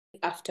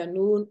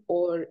afternoon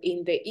or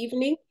in the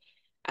evening.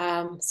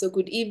 So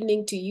good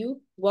evening to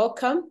you.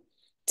 Welcome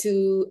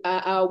to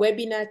our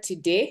webinar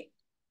today,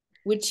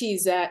 which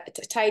is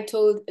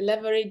titled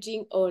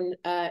Leveraging on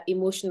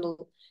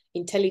Emotional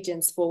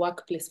Intelligence for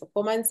Workplace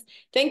Performance.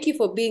 Thank you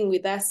for being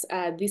with us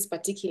this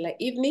particular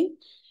evening.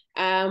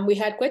 We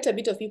had quite a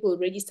bit of people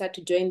register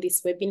to join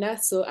this webinar,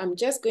 so I'm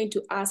just going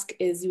to ask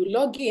as you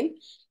log in,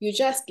 you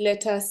just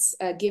let us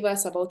give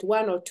us about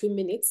 1 or 2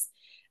 minutes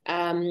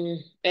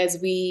as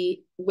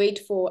we wait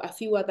for a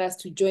few others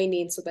to join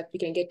in so that we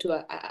can get to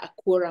a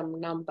quorum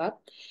number.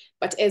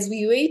 But as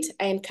we wait,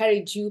 I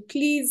encourage you,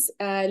 please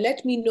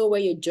let me know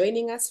where you're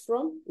joining us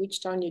from,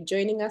 which town you're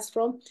joining us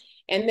from,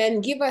 and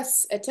then give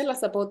us, tell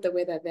us about the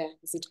weather there.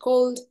 Is it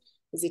cold?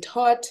 Is it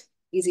hot?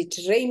 Is it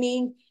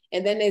raining?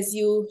 And then as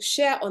you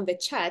share on the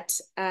chat,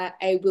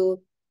 I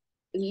will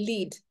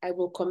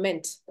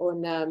comment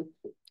on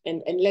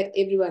and let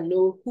everyone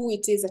know who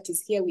it is that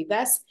is here with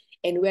us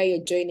and where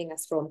you're joining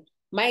us from.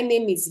 My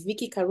name is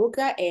Vicky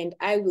Karuga, and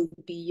I will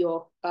be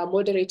your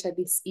moderator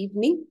this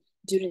evening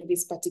during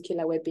this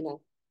particular webinar.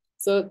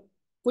 So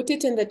put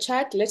it in the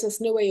chat, let us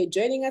know where you're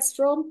joining us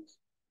from,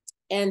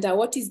 and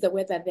what is the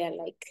weather there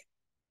like.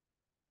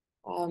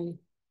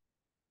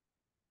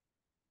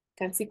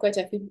 Can see quite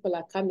a few people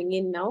are coming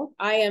in now.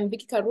 I am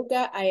Vicky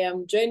Karuga. I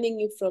am joining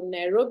you from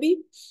Nairobi,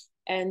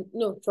 and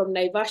no, from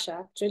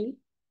Naivasha actually.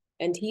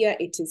 And here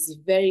it is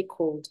very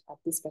cold at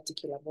this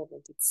particular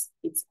moment.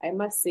 It's I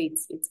must say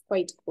it's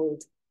quite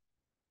cold.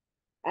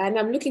 And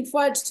I'm looking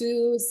forward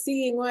to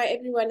seeing where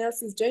everyone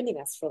else is joining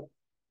us from.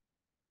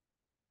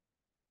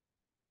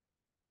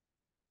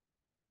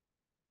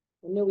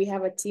 I know we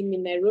have a team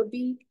in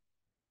Nairobi.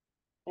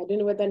 I don't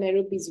know whether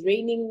Nairobi is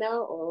raining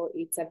now or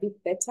it's a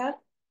bit better.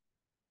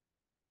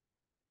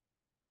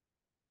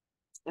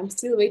 I'm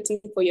still waiting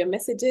for your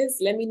messages.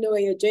 Let me know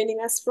where you're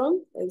joining us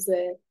from.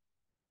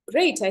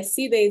 Great, I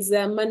see there's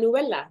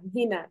Manuela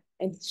Hina,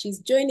 and she's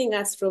joining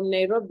us from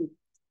Nairobi.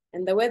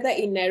 And the weather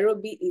in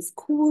Nairobi is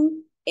cool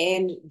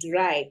and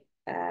dry.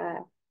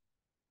 And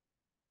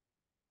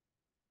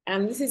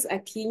this is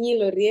Akinyi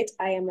Laureate.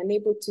 I am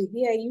unable to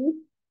hear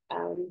you.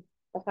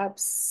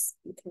 Perhaps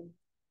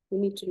we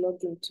need to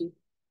log into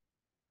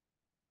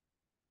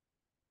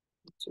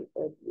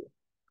audio.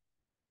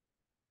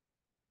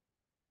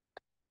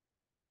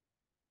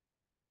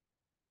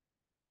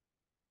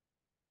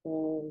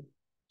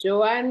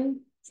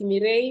 Joanne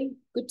Timirei,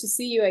 good to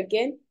see you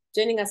again,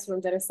 joining us from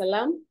Dar es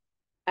Salaam.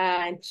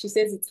 And she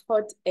says it's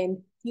hot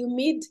and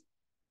humid.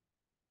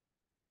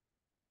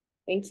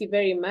 Thank you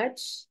very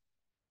much.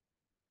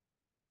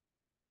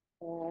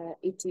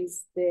 It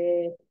is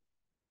the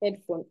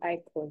headphone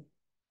icon.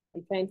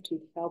 I'm trying to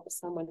help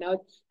someone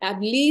out. I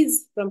have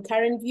Liz from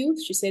Current View.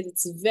 She says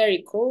it's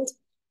very cold.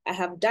 I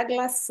have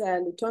Douglas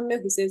Lutombe,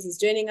 who says he's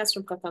joining us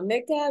from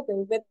Kakamega.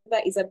 The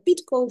weather is a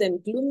bit cold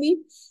and gloomy.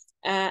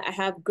 I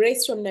have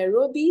Grace from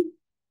Nairobi.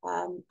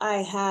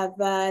 I have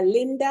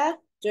Linda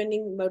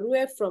joining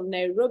Marue from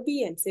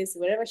Nairobi and says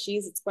wherever she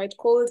is, it's quite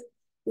cold.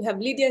 We have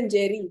Lydia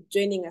Njeri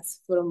joining us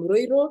from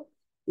Ruiru.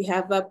 We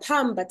have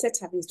Pam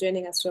Bateta, who's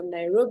joining us from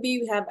Nairobi.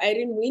 We have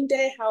Irene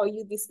Winde. How are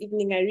you this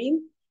evening,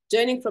 Irene?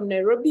 Joining from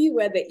Nairobi,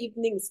 where the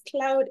evening is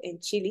cloud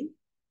and chilly.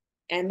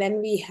 And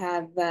then we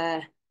have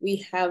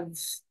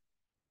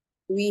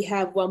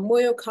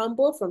Wamoyo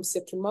Kambo from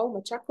Syokimau,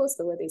 Machakos.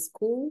 The weather is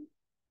cool.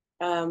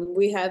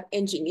 We have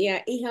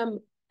engineer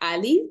Iham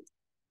Ali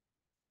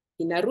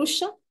in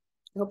Arusha.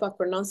 I hope I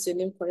pronounced your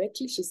name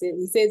correctly. He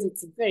says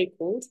it's very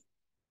cold.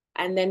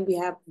 And then we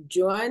have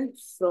Joan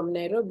from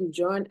Nairobi,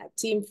 Joan, a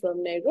team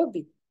from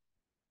Nairobi.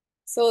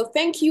 So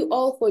thank you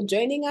all for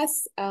joining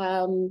us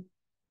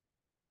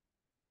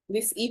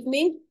this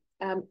evening.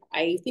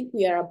 I think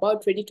we are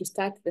about ready to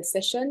start the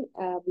session,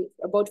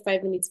 about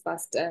 5 minutes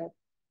past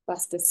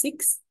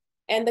 6.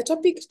 And the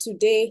topic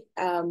today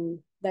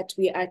that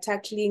we are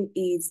tackling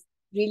is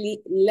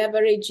really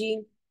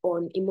leveraging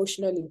on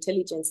emotional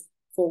intelligence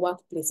for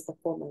workplace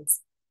performance.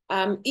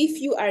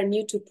 If you are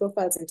new to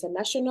Profiles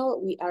International,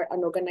 we are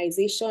an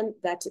organization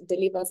that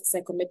delivers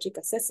psychometric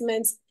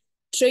assessments,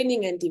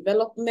 training and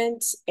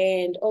development,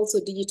 and also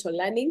digital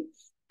learning.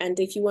 And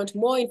if you want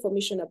more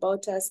information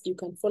about us, you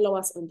can follow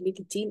us on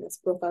LinkedIn as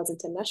Profiles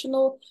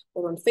International,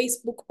 or on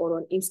Facebook, or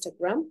on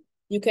Instagram.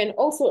 You can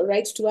also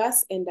write to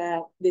us, and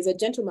there's a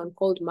gentleman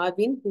called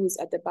Marvin who's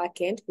at the back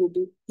end.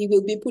 He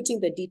will be putting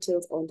the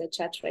details on the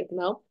chat right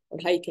now on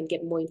how you can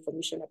get more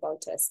information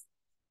about us.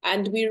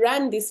 And we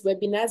run these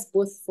webinars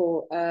both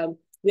for,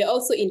 we're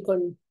also in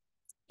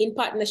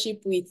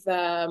partnership with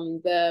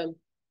the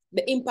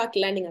Impact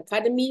Learning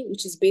Academy,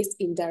 which is based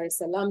in Dar es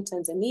Salaam,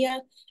 Tanzania.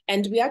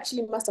 And we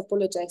actually must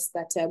apologize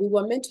that we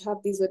were meant to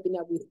have this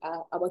webinar with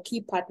our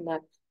key partner,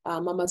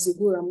 Mama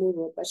Zuhura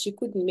Muro, but she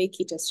couldn't make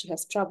it as she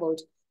has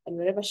traveled. And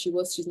wherever she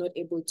was, she's not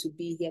able to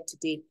be here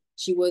today.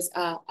 She was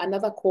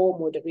another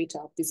co-moderator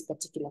of this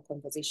particular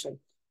conversation.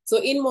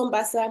 So in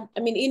Mombasa,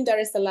 in Dar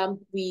es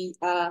Salaam, we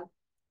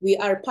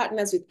are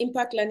partners with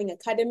Impact Learning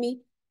Academy,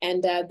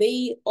 And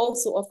they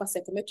also offer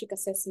psychometric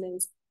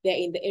assessments. They're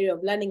in the area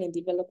of learning and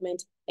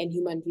development and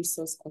human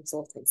resource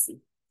consultancy.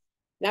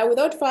 Now,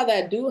 without further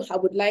ado, I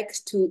would like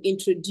to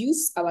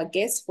introduce our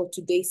guest for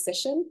today's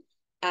session.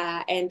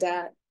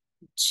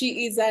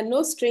 She is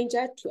no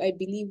stranger to, I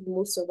believe,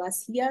 most of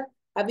us here,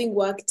 having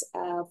worked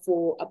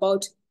for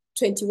about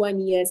 21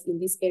 years in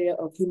this area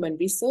of human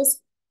resource.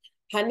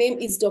 Her name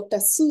is Dr.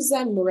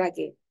 Susan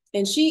Murage,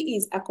 and she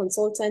is a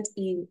consultant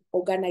in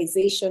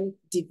organization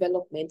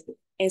development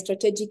and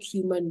strategic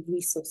human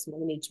resource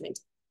management.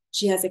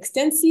 She has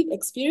extensive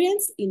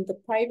experience in the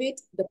private,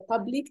 the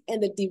public,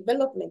 and the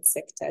development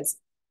sectors,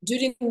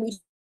 during which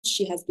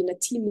she has been a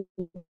team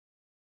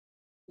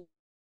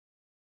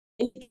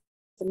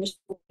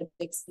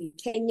projects in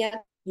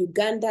Kenya,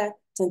 Uganda,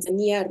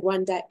 Tanzania,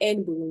 Rwanda,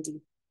 and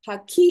Burundi. Her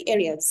key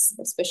areas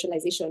of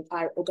specialization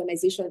are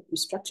organization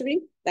restructuring,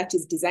 that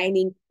is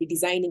designing,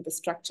 redesigning the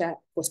structure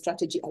for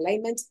strategy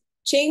alignment,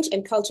 change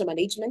and culture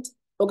management,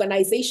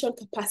 organization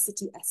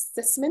capacity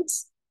assessment,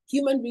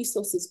 human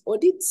resources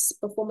audits,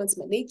 performance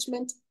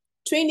management,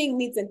 training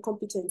needs and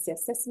competency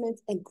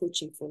assessment, and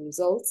coaching for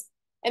results,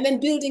 and then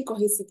building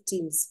cohesive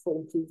teams for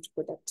improved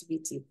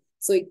productivity.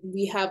 So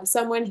we have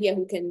someone here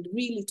who can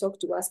really talk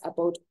to us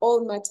about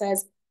all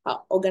matters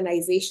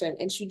organization.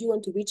 And should you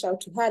want to reach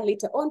out to her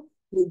later on,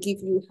 we'll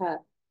give you her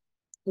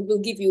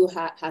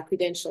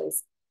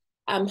credentials.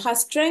 Her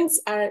strengths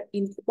are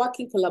in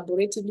working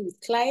collaboratively with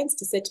clients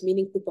to set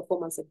meaningful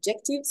performance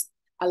objectives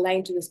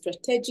aligned to the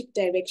strategic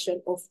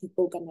direction of the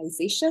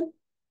organization,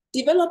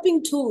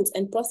 developing tools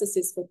and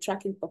processes for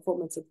tracking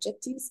performance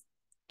objectives,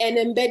 and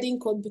embedding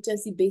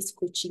competency-based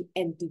coaching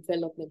and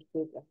development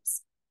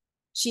programs.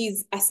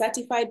 She's a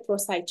certified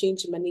ProSci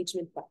change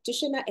management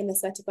practitioner and a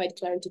certified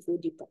Clarity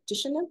 4D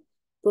practitioner,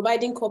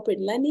 providing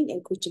corporate learning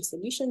and coaching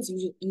solutions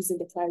using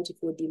the Clarity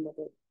 4D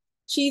model.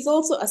 She is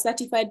also a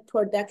certified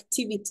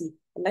productivity,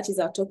 and that is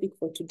our topic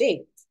for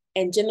today,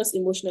 and generous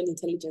emotional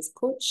intelligence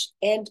coach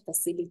and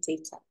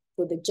facilitator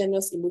for the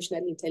generous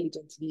emotional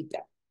intelligence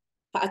leader.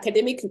 Her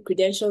academic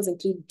credentials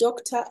include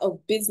Doctor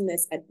of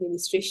Business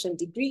Administration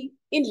degree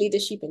in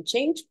Leadership and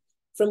Change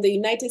from the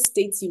United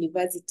States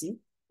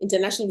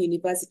International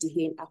University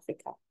here in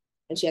Africa.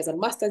 And she has a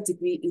master's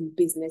degree in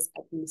business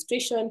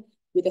administration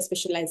with a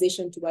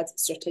specialization towards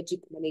strategic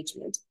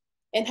management.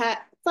 And her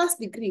first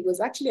degree was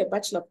actually a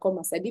Bachelor of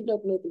Commerce. I did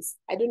not know this.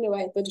 I don't know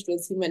why I thought it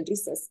was human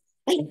resource.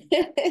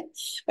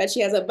 But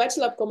she has a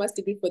Bachelor of Commerce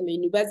degree from the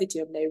University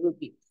of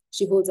Nairobi.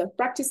 She holds a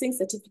practicing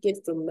certificate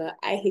from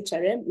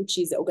IHRM, which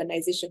is an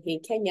organization here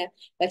in Kenya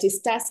that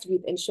is tasked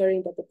with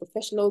ensuring that the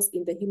professionals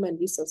in the human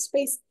resource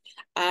space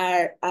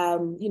are,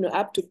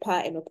 up to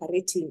par and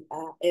operating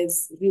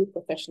as real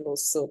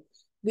professionals. So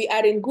we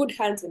are in good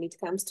hands when it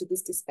comes to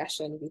this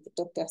discussion with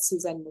Dr.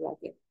 Susan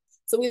Murage.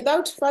 So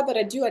without further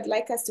ado, I'd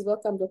like us to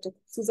welcome Dr.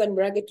 Susan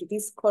Murage to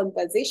this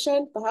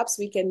conversation. Perhaps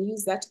we can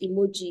use that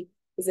emoji.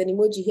 There's an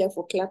emoji here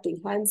for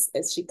clapping hands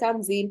as she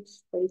comes in,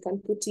 or you can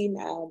put in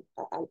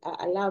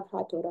a love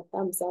heart or a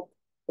thumbs up,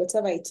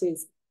 whatever it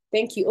is.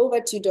 Thank you. Over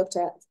to you,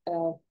 Dr.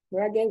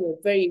 Murage.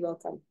 We're very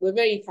welcome. We're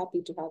very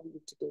happy to have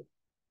you today.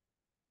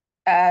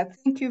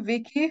 Thank you,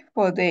 Vicky,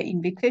 for the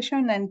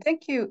invitation, and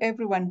thank you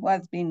everyone who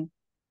has been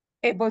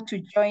able to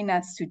join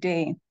us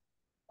today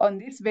on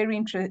this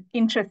very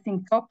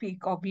interesting topic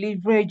of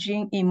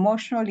leveraging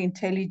emotional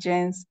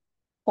intelligence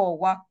for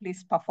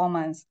workplace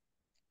performance.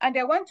 And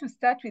I want to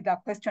start with a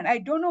question. I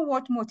don't know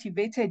what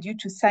motivated you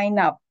to sign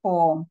up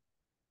for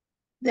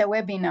the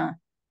webinar.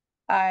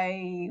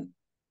 I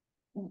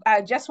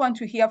just want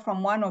to hear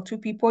from one or two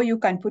people. You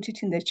can put it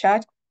in the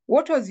chat.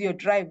 What was your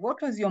drive?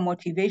 What was your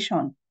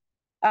motivation?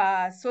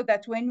 So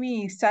that when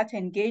we start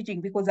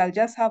engaging, because I'll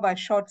just have a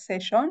short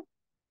session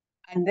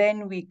and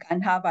then we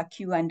can have a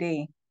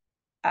Q&A.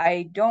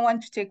 I don't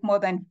want to take more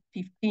than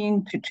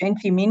 15 to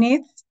 20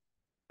 minutes,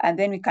 and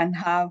then we can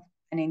have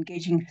an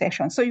engaging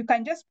session. So you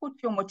can just put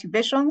your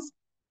motivations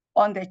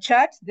on the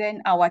chat,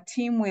 then our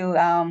team will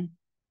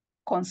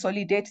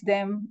consolidate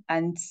them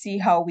and see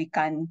how we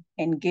can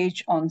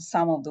engage on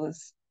some of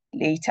those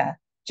later.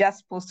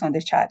 Just post on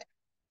the chat.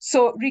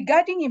 So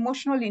regarding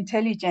emotional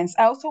intelligence,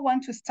 I also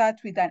want to start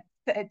with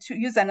to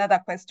use another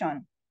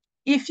question.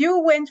 If you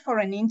went for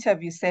an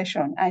interview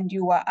session and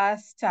you were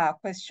asked a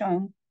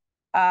question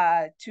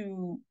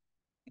to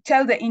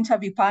tell the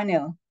interview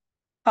panel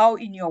how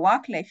in your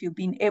work life you've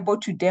been able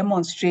to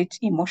demonstrate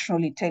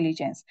emotional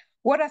intelligence,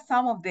 what are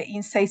some of the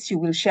insights you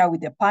will share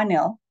with the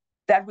panel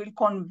that will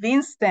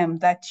convince them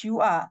that you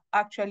are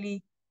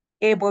actually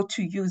able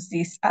to use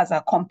this as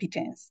a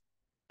competence?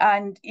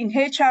 And in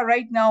HR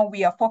right now,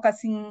 we are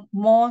focusing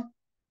more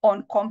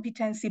on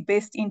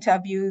competency-based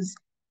interviews,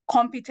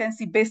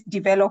 competency-based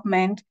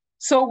development.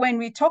 So when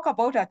we talk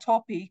about a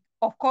topic,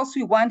 of course,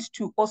 we want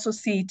to also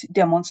see it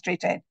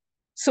demonstrated.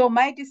 So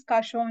my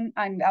discussion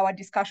and our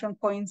discussion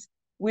points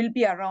will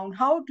be around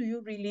how do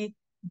you really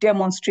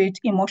demonstrate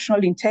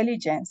emotional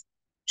intelligence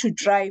to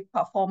drive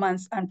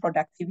performance and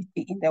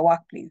productivity in the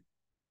workplace.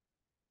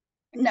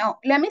 Now,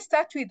 let me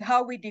start with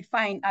how we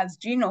define as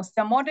GINOS.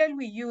 The model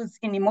we use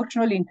in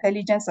emotional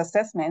intelligence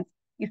assessment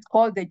It's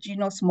called the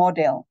Genos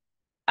model.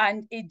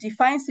 And it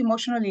defines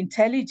emotional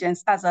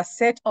intelligence as a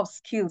set of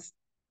skills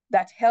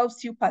that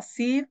helps you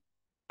perceive,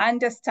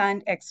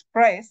 understand,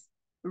 express,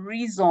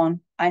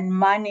 reason, and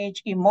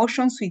manage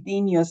emotions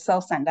within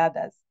yourselves and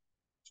others.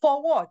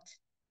 For what?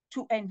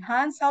 To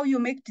enhance how you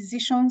make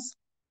decisions,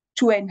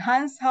 to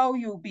enhance how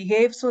you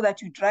behave so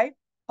that you drive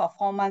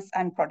performance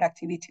and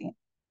productivity.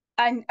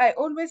 And I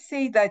always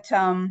say that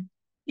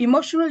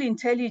emotional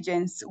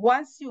intelligence,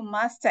 once you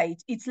master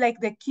it, it's like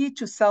the key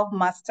to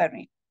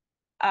self-mastery.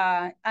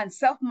 And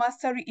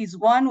self-mastery is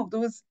one of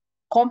those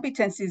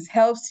competencies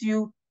helps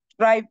you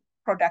drive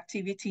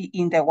productivity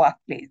in the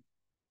workplace.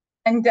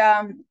 And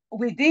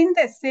within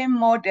the same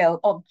model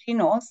of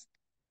Genos,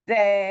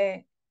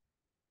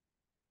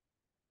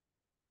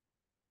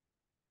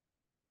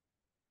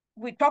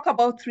 we talk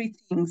about three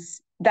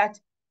things that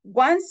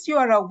once you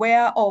are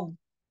aware of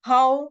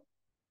how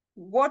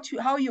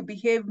you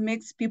behave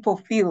makes people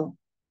feel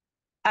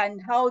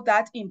and how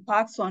that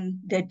impacts on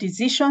the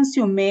decisions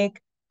you make,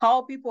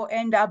 how people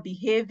end up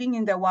behaving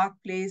in the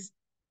workplace,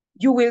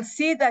 you will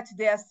see that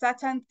there are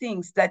certain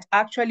things that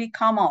actually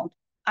come out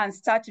and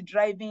start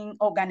driving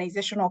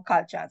organizational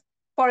cultures.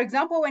 For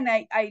example, when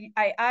I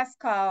ask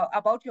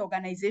about your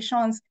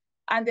organizations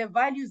and the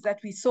values that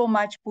we so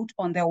much put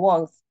on the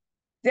walls,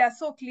 they are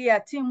so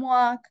clear: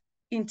 teamwork,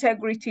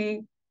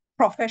 integrity,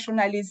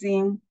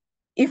 professionalism.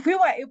 If we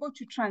were able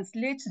to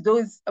translate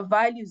those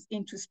values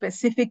into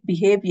specific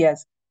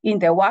behaviors in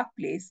the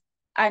workplace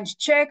and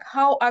check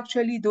how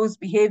actually those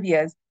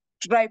behaviors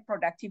drive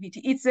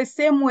productivity, it's the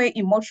same way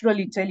emotional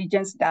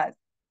intelligence does.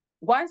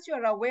 Once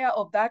you're aware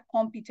of that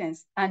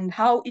competence and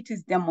how it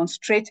is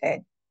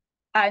demonstrated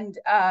and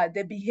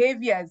the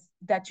behaviors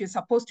that you're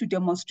supposed to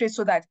demonstrate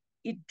so that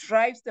it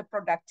drives the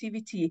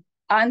productivity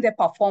and the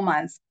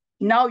performance,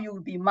 now you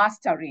will be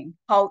mastering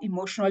how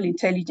emotional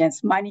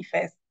intelligence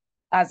manifests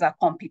as a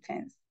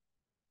competence.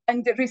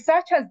 And the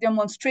research has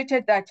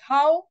demonstrated that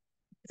how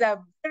there's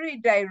a very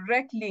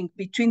direct link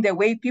between the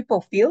way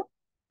people feel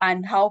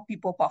and how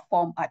people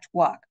perform at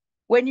work.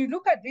 When you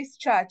look at this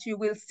chart, you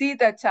will see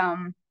that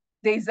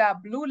there's a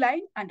blue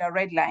line and a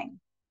red line.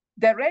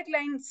 The red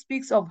line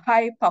speaks of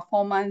high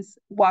performance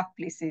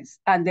workplaces,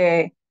 and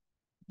the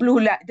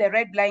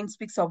red line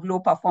speaks of low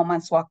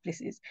performance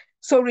workplaces.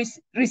 So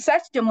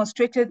research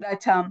demonstrated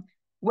that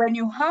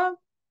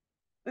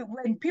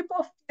when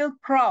people feel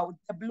proud,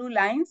 the blue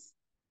lines,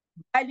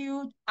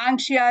 valued,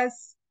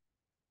 anxious,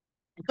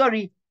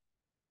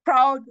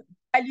 proud,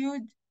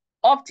 valued,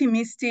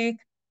 optimistic,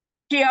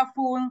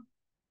 cheerful,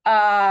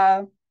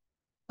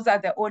 those are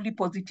the only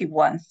positive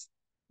ones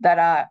that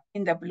are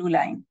in the blue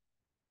line.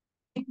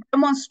 It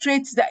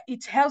demonstrates that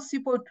it helps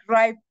people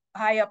drive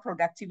higher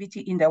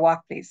productivity in the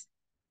workplace.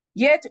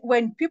 Yet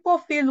when people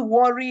feel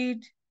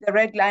worried, the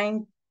red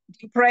line,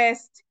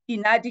 depressed,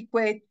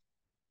 inadequate,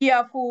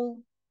 fearful,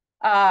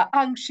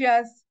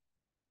 anxious,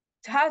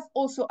 it has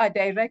also a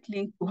direct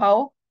link to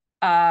how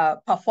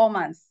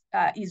performance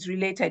is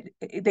related.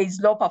 There is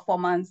low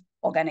performance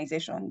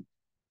organization.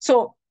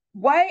 So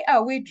why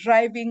are we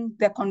driving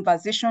the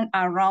conversation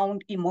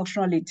around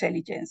emotional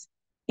intelligence?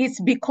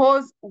 It's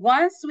because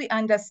once we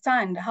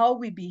understand how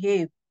we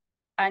behave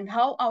and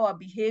how our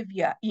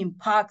behavior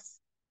impacts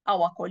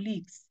our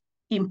colleagues,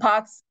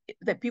 impacts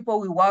the people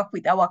we work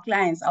with, our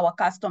clients, our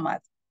customers,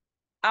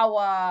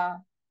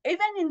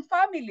 even in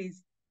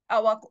families,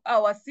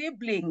 our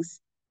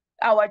siblings,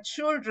 our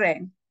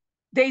children,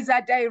 there is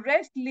a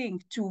direct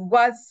link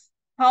towards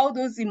how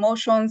those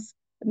emotions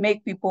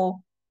make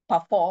people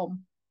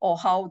perform or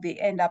how they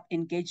end up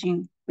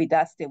engaging with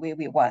us the way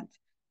we want.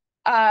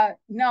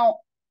 Now,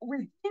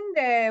 within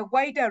the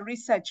wider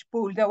research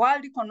pool, the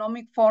World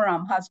Economic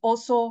Forum has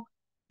also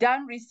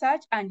done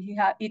research, and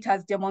it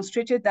has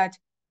demonstrated that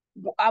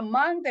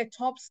among the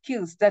top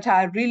skills that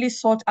are really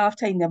sought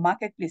after in the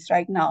marketplace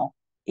right now,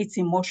 it's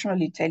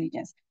emotional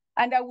intelligence.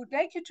 And I would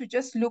like you to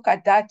just look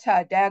at that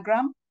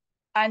diagram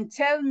and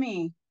tell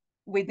me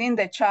within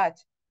the chart,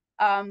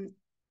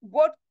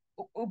 what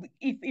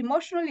if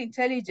emotional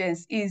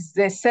intelligence is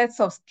the sets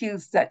of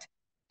skills that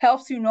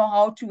helps you know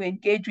how to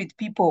engage with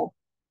people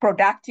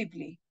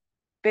productively,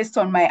 based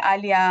on my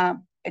earlier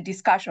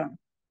discussion.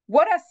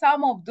 What are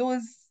some of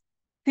those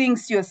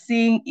things you're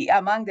seeing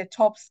among the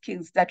top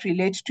skills that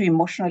relate to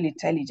emotional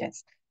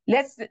intelligence?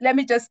 Let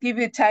me just give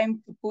you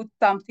time to put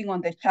something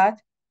on the chart.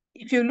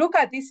 If you look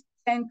at these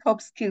 10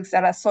 top skills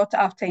that are sought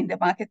after in the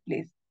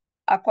marketplace,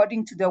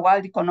 according to the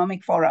World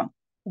Economic Forum,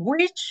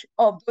 which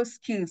of those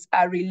skills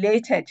are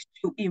related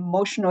to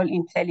emotional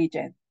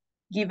intelligence,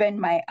 given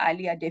my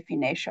earlier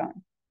definition?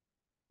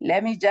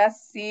 Let me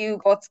just see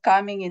what's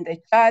coming in the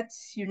chat.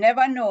 You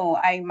never know,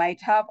 I might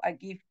have a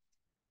gift,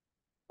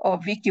 or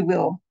Vicky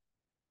will.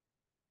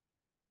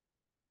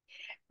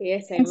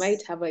 Yes, I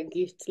might have a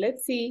gift.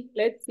 Let's see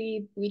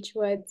which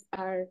words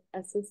are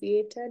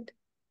associated.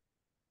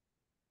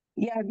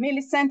 Yeah,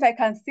 Millicent, I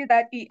can see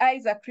that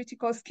EIs are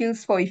critical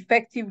skills for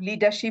effective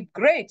leadership.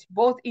 Great,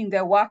 both in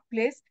the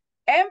workplace.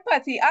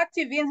 Empathy,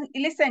 active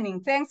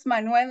listening. Thanks,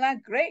 Manuela.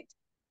 Great.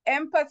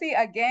 Empathy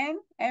again,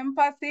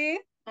 empathy.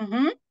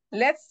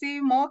 Let's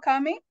see more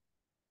coming.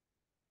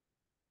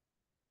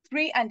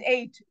 3 and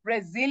 8,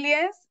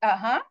 resilience.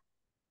 Thanks,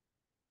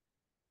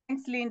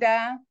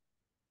 Linda.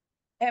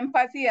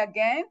 Empathy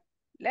again.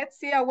 Let's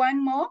hear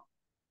one more.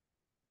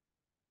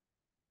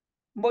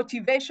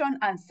 Motivation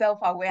and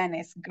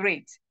self-awareness.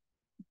 Great.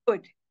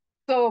 Good.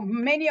 So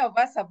many of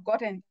us have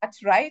gotten that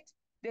right.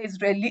 There's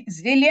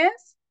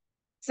resilience,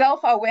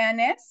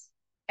 self-awareness,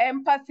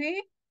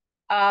 empathy,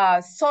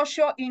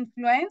 social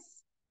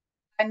influence,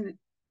 and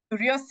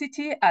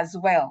curiosity as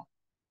well.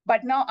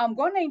 But now I'm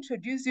going to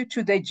introduce you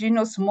to the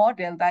Genos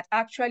model that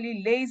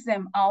actually lays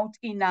them out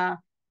in a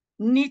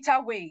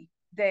neater way,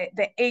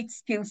 the 8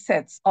 skill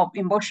sets of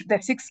emotion,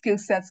 the 6 skill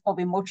sets of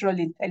emotional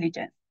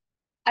intelligence.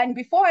 And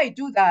before I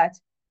do that,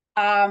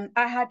 I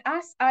had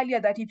asked earlier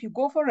that if you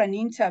go for an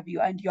interview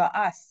and you're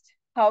asked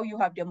how you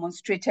have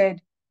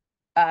demonstrated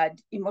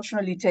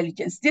emotional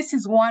intelligence, this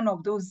is one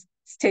of those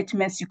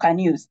statements you can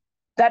use,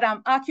 that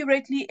I'm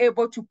accurately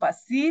able to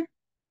perceive,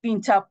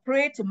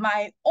 interpret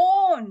my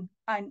own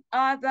and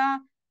other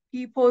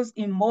people's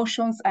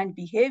emotions and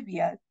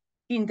behaviors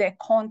in the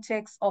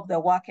context of the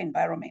work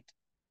environment.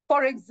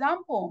 For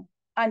example,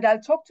 and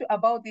I'll talk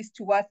about this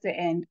towards the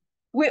end,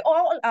 we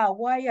all are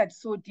wired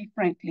so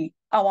differently,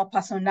 our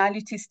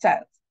personality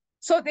styles.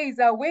 So there's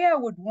a way I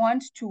would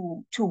want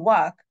to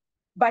work,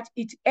 but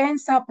it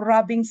ends up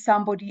rubbing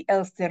somebody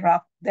else the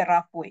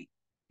rough way.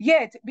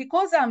 Yet,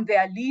 because I'm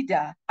their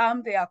leader,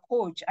 I'm their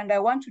coach, and I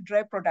want to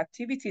drive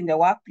productivity in the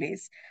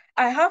workplace,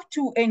 I have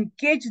to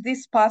engage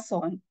this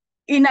person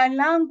in a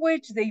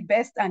language they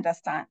best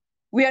understand.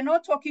 We are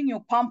not talking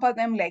you pamper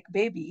them like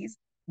babies,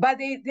 but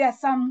there are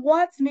some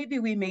words maybe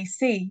we may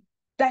say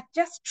that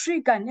just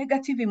trigger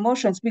negative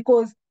emotions,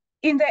 because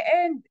in the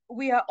end,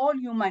 we are all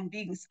human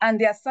beings, and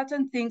there are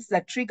certain things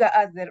that trigger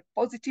us the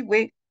positive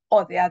way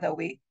or the other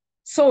way.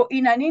 So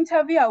in an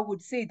interview, I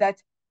would say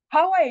that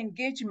how I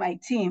engage my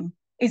team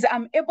is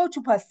I'm able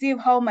to perceive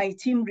how my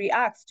team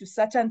reacts to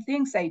certain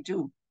things I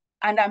do,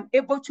 and I'm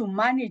able to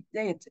manage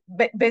it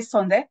based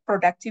on the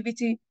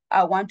productivity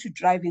I want to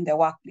drive in the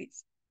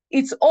workplace.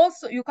 It's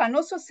also, you can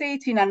also say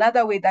it in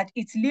another way, that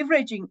it's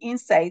leveraging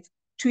insights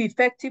to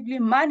effectively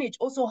manage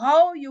also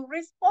how you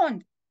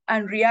respond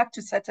and react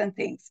to certain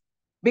things.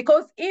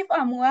 Because if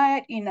I'm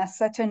wired in a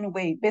certain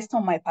way based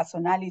on my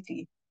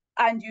personality,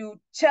 and you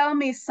tell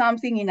me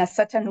something in a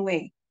certain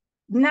way,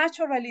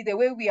 naturally the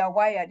way we are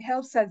wired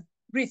helps us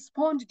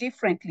respond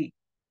differently.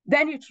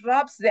 Then it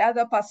rubs the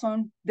other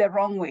person the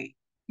wrong way.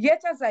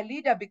 Yet as a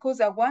leader,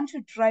 because I want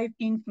to drive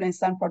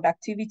influence and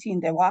productivity in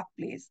the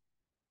workplace,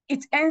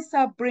 it ends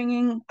up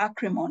bringing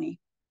acrimony,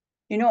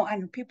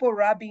 and people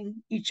rubbing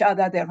each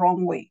other the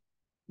wrong way.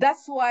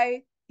 That's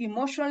why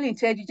emotional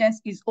intelligence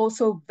is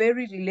also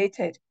very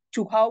related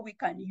to how we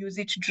can use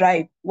it to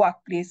drive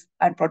workplace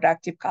and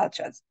productive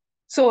cultures.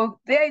 So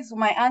there is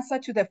my answer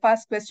to the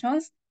first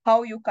questions,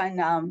 how you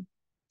can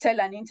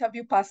tell an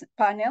interview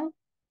panel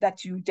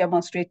that you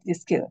demonstrate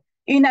this skill.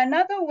 In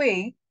another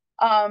way,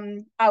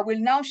 I will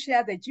now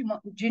share the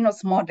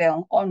Genos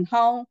model on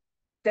how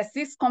the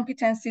 6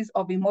 competencies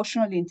of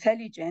emotional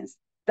intelligence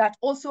that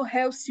also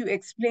helps you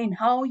explain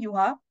how you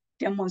have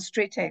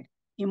demonstrated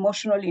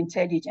emotional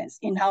intelligence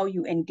in how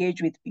you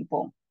engage with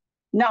people.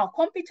 Now,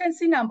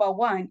 competency number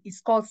 1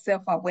 is called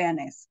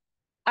self-awareness.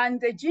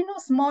 And the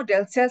Genos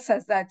model tells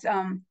us that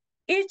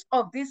each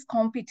of these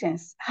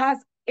competencies has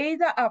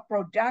either a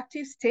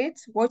productive state,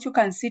 what you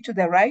can see to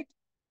the right,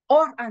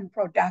 or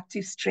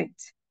unproductive state.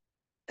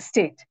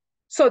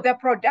 So the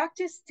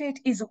productive state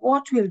is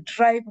what will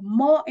drive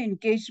more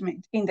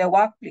engagement in the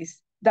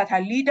workplace, that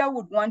a leader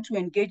would want to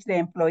engage the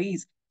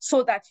employees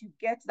so that you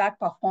get that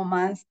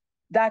performance,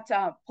 that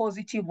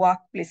positive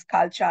workplace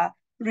culture,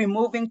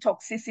 removing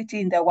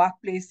toxicity in the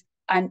workplace,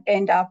 and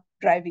end up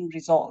driving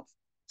results.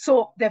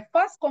 So the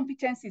first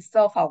competence is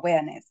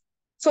self-awareness.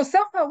 So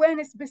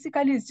self-awareness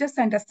basically is just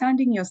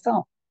understanding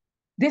yourself.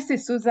 This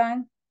is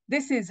Susan.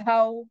 This is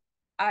how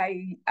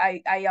I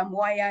am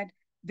wired.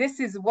 This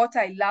is what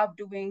I love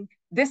doing.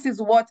 This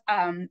is what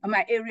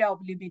my area of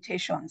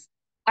limitations.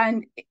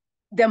 And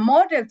the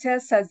model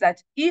tells us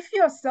that if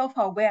you're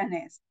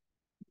self-awareness,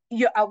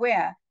 you're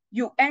aware,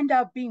 you end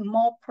up being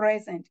more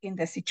present in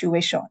the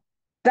situation.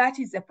 That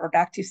is the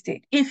productive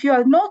state. If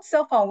you're not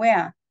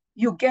self-aware,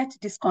 you get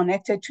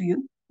disconnected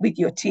with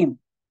your team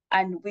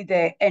and with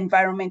the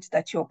environment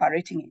that you're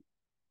operating in.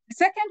 The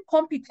second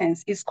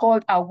competence is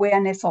called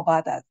awareness of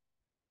others.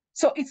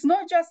 So it's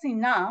not just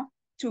enough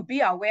to be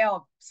aware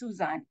of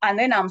Susan and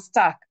then I'm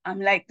stuck. I'm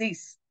like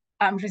this.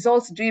 I'm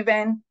results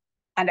driven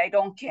and I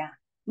don't care.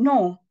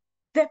 No,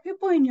 the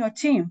people in your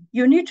team,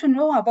 you need to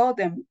know about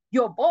them.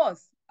 Your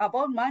boss,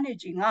 about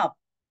managing up.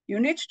 You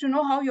need to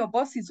know how your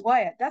boss is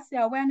wired. That's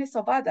the awareness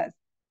of others.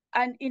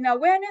 And in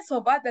awareness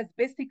of others,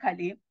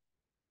 basically,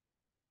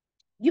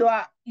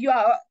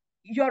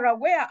 you're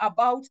aware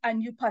about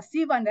and you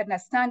perceive and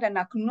understand and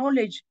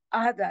acknowledge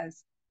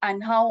others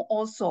and how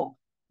also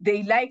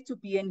they like to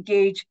be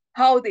engaged,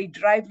 how they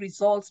drive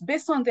results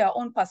based on their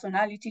own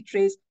personality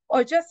traits,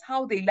 or just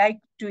how they like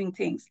doing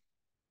things.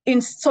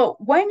 So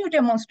when you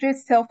demonstrate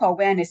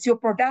self-awareness, your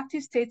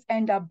productive states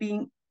end up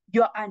being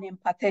you're an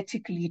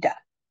empathetic leader.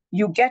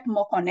 You get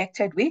more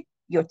connected with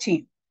your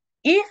team.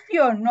 If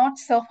you're not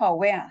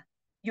self-aware,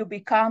 you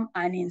become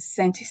an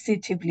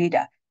insensitive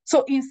leader.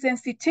 So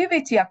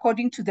insensitivity,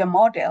 according to the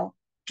model,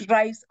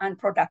 drives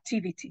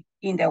unproductivity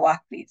in the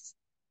workplace.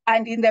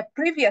 And in the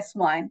previous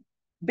one,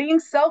 being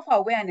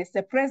self-awareness,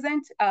 the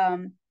present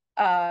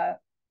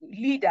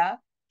leader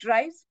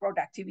drives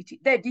productivity.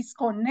 The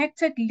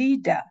disconnected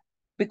leader,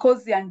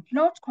 because they are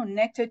not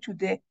connected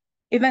to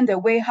even the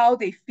way how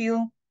they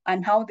feel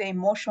and how their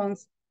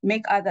emotions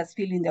make others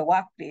feel in the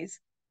workplace,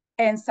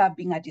 ends up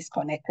being a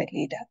disconnected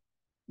leader.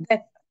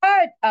 The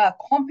third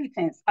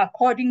competence,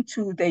 according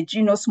to the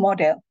Genos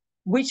model,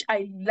 which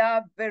I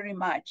love very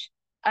much,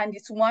 and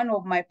it's one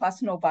of my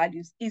personal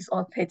values, is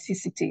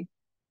authenticity.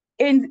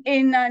 In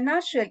a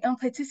nutshell,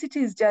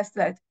 authenticity is just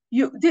that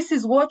this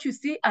is what you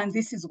see and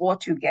this is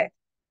what you get.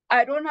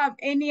 I don't have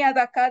any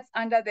other cards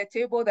under the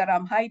table that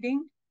I'm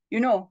hiding.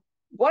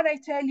 What I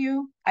tell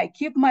you, I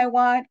keep my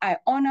word, I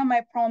honor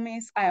my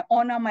promise, I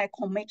honor my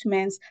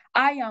commitments.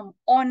 I am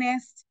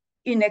honest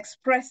in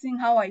expressing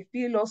how I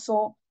feel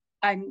also,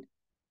 and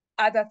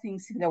other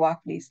things in the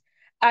workplace.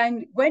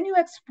 And when you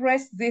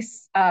express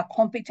this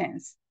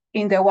competence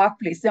in the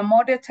workplace, the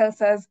model tells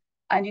us,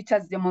 and it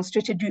has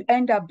demonstrated, you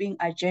end up being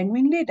a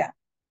genuine leader.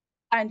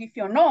 And if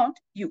you're not,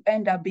 you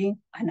end up being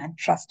an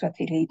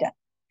untrustworthy leader.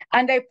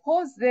 And I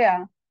pause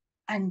there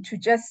and to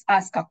just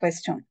ask a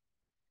question.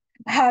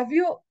 Have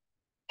you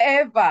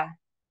ever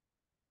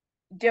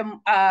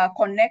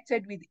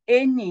connected with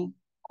any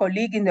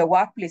colleague in the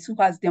workplace who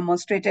has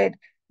demonstrated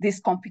this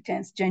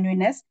competence,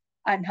 genuineness,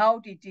 and how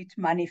did it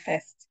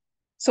manifest?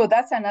 So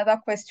that's another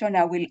question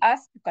I will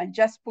ask. You can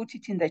just put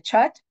it in the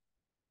chat.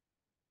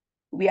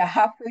 We are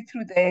halfway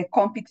through the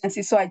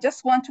competency, so I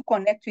just want to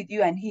connect with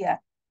you and hear.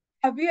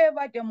 Have you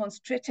ever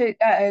demonstrated,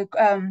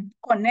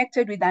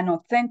 connected with an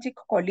authentic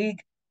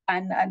colleague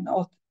and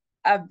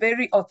a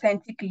very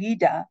authentic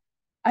leader?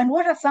 And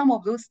what are some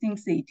of those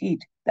things they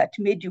did that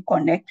made you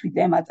connect with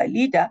them as a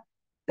leader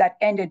that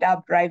ended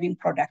up driving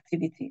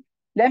productivity?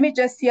 Let me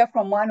just hear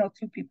from one or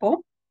two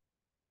people.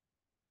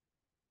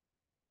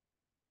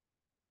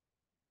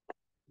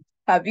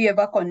 Have you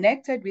ever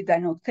connected with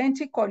an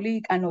authentic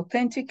colleague, an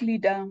authentic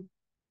leader?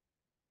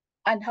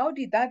 And how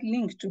did that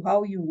link to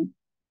how you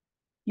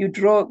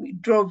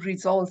drove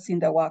results in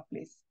the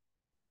workplace?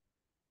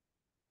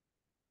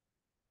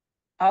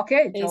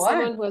 Okay, There's Joanne.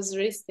 someone who has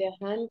raised their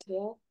hand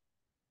here.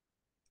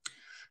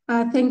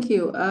 Thank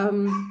you.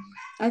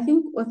 I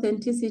think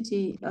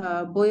authenticity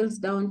boils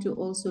down to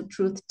also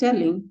truth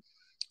telling.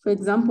 For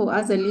example,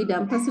 as a leader,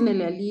 I'm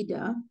personally a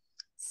leader.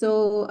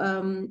 So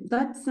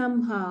that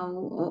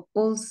somehow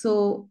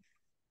also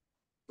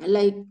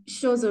like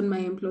shows on my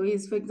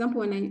employees. For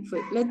example,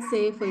 let's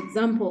say, for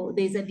example,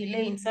 there's a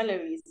delay in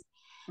salaries.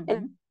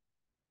 And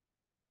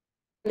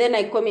then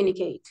I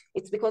communicate,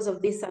 it's because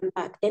of this and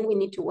that. Then we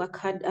need to work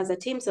hard as a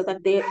team so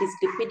that there is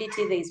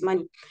liquidity, there is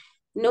money.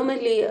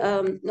 Normally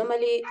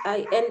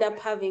I end up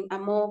having a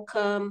more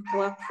calm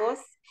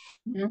workforce.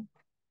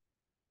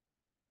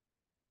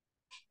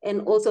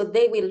 And also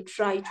they will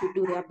try to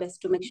do their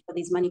best to make sure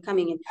there's money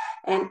coming in.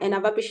 And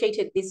I've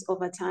appreciated this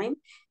over time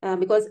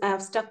because I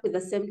have stuck with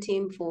the same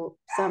team for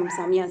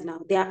some years now.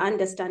 They are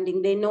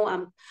understanding, they know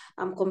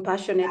I'm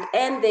compassionate,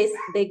 and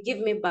they give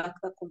me back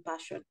the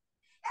compassion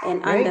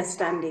and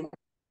understanding.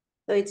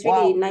 So it's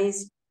really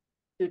nice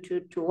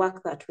to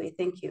work that way.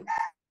 Thank you.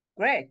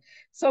 Great.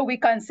 So we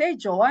can say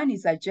Joanne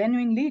is a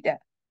genuine leader.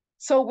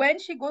 So when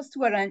she goes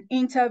to an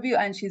interview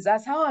and she's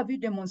asked, how have you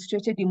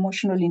demonstrated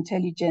emotional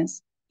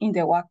intelligence in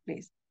the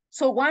workplace?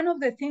 So one of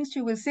the things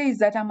she will say is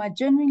that I'm a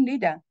genuine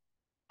leader.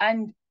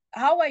 And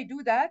how I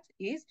do that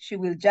is she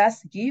will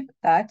just give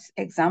that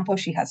example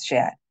she has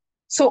shared.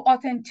 So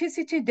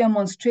authenticity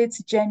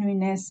demonstrates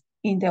genuineness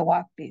in the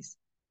workplace.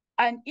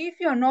 And if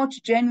you're not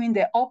genuine,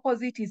 the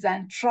opposite is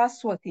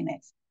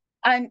untrustworthiness.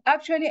 And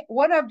actually,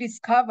 what I've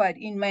discovered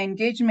in my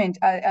engagement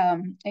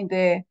in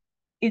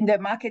the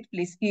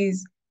marketplace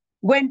is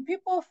when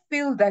people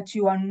feel that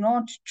you are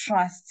not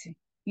trustworthy,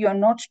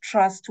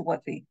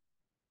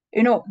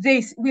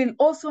 they will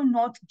also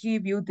not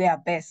give you their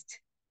best,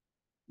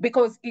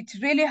 because it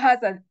really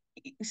has a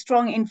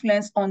strong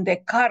influence on the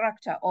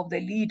character of the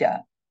leader,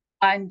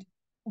 and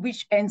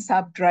which ends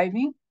up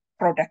driving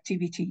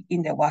productivity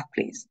in the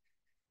workplace.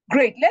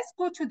 Great. Let's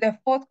go to the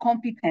fourth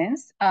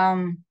competence,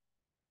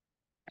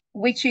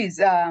 which is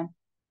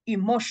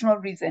emotional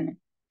reasoning.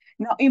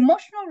 Now,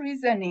 emotional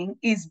reasoning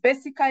is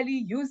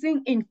basically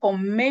using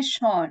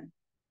information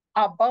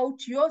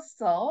about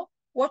yourself,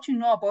 what you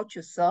know about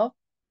yourself,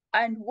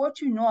 and what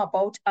you know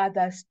about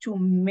others to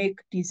make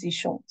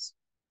decisions.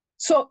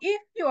 So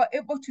if you are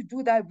able to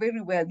do that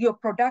very well, your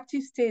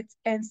productive state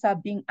ends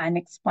up being an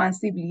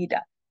expansive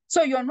leader.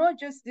 So you're not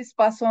just this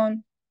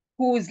person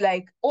who is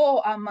like,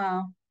 oh,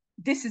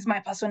 this is my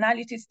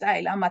personality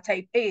style, I'm a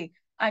type A,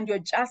 and you're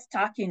just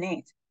stuck in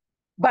it.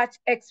 But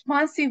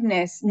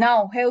expansiveness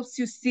now helps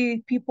you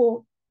see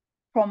people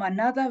from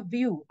another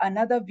view,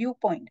 another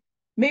viewpoint.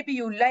 Maybe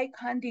you like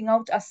handing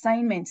out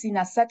assignments in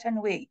a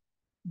certain way,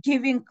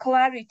 giving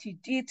clarity,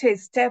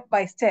 details, step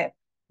by step,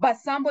 but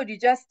somebody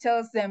just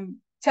tells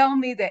them, tell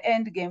me the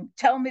end game,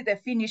 tell me the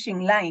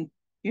finishing line,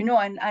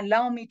 and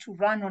allow me to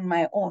run on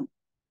my own.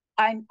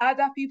 And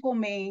other people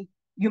I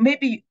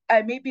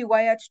may be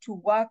wired to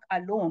work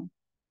alone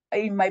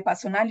in my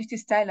personality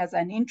style as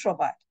an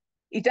introvert.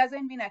 It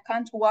doesn't mean I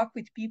can't work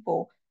with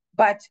people,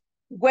 but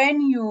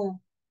when you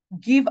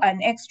give an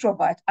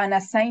extrovert an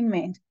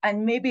assignment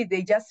and maybe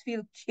they just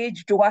feel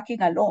caged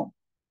working alone,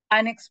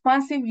 an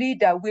expansive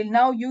leader will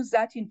now use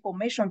that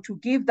information to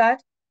give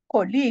that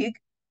colleague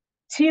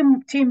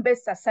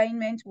team-based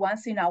assignment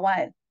once in a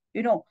while,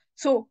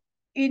 So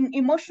in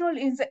emotional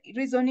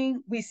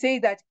reasoning, we say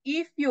that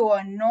if you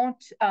are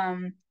not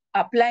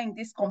applying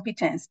this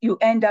competence, you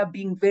end up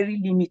being very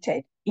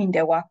limited in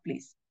the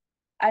workplace.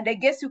 And I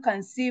guess you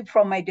can see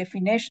from my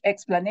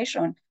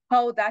explanation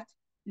how that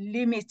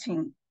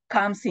limiting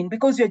comes in,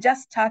 because you're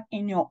just stuck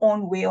in your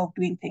own way of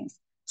doing things.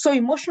 So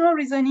emotional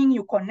reasoning,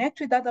 you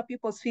connect with other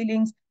people's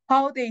feelings,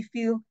 how they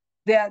feel,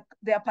 their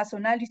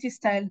personality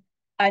style,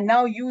 and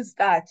now use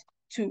that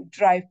to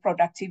drive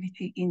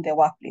productivity in the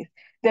workplace.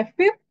 The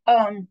fifth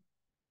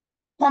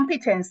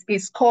competence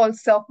is called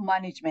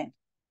self-management.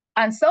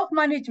 And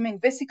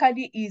self-management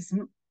basically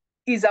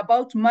is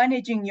about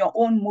managing your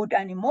own mood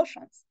and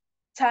emotions,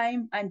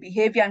 time and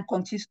behavior, and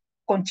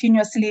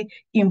continuously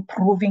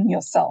improving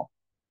yourself.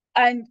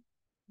 And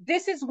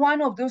this is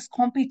one of those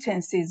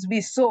competencies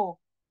we saw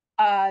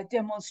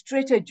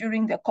demonstrated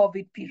during the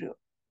COVID period.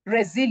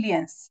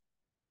 Resilience,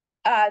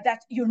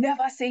 that you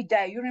never say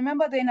die. You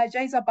remember the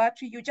Energizer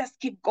battery, you just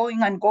keep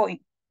going and going.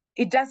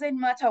 It doesn't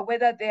matter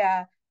whether there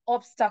are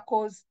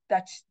obstacles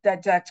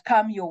that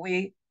come your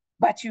way,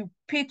 but you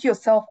pick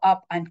yourself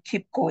up and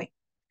keep going.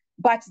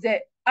 But the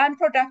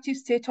unproductive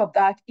state of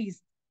that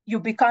is you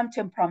become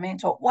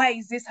temperamental. Why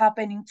is this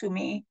happening to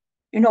me?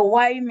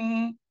 Why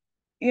me?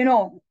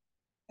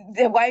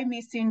 The why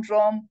me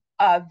syndrome,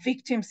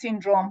 victim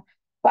syndrome.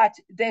 But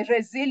the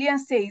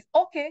resilience says,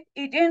 okay,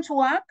 it didn't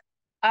work.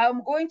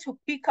 I'm going to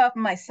pick up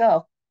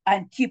myself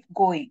and keep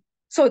going.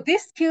 So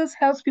this skills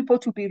helps people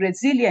to be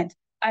resilient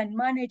and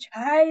manage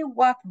high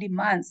work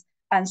demands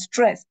and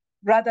stress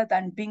rather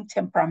than being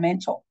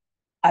temperamental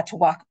at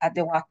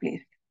the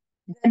workplace.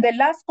 And the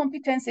last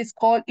competence is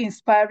called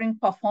inspiring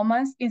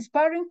performance.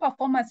 Inspiring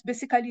performance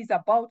basically is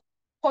about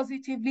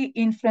positively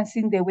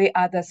influencing the way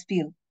others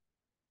feel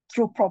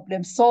through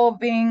problem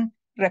solving,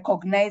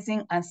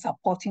 recognizing, and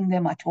supporting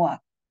them at work.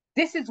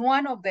 This is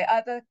one of the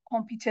other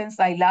competences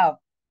I love,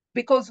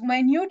 because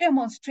when you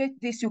demonstrate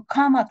this, you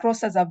come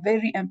across as a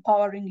very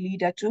empowering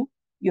leader to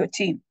your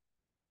team.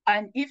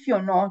 And if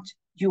you're not,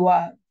 you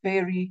are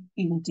very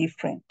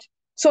indifferent.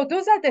 So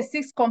those are the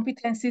 6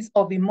 competencies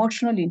of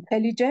emotional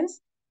intelligence.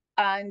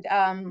 And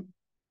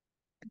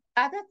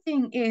other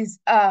thing is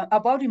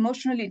about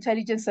emotional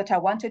intelligence that I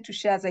wanted to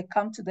share as I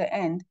come to the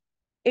end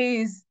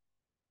is,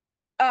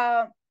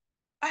 are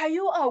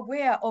you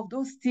aware of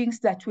those things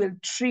that will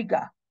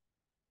trigger,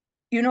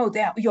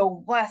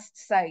 your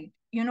worst side,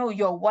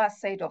 your worst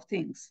side of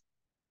things?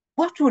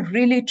 What would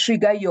really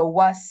trigger your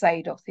worst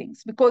side of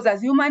things? Because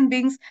as human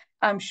beings,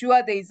 I'm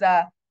sure there's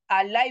a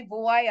live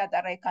wire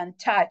that I can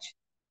touch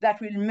that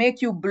will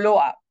make you blow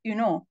up,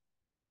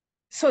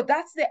 So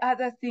that's the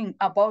other thing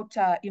about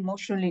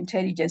emotional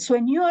intelligence.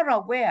 When you are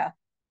aware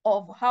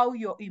of how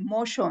your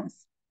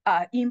emotions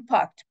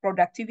impact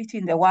productivity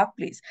in the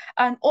workplace,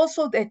 and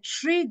also the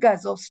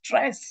triggers of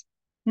stress.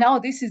 Now,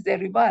 this is the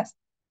reverse.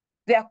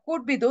 There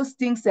could be those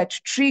things that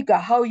trigger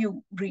how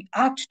you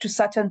react to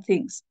certain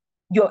things.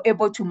 You're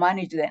able to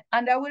manage them.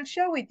 And I will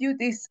share with you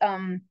this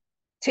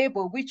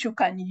table, which you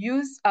can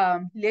use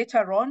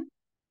later on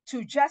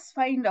to just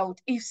find out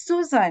if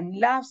Susan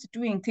loves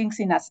doing things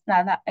in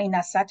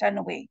a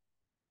certain way.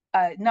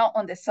 Now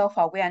on the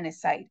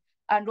self-awareness side,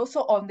 and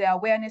also on the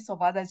awareness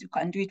of others, you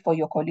can do it for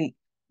your colleague.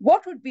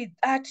 What would be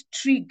that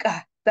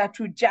trigger that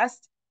would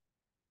just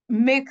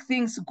make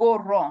things go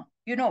wrong?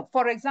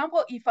 For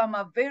example, if I'm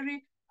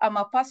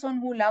a person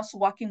who loves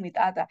working with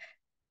others,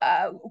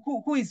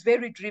 who is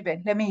very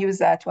driven, let me use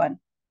that one.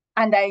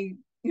 And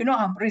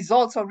I'm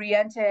results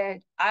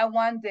oriented. I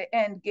want the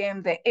end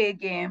game, the A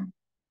game.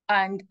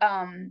 And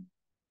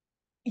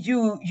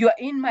you're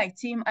in my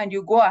team and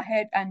you go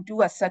ahead and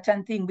do a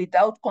certain thing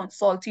without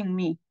consulting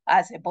me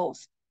as a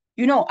boss.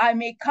 I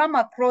may come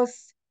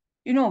across,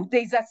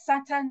 there's a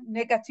certain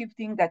negative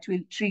thing that will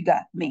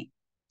trigger me.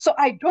 So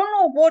I don't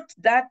know what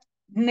that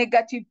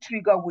negative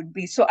trigger would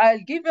be. So I'll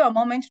give you a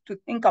moment to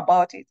think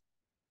about it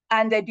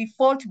and the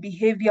default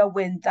behavior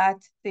when that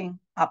thing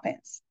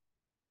happens.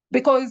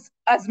 Because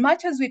as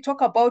much as we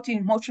talk about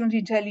emotional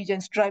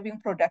intelligence driving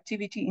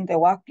productivity in the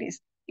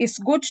workplace, it's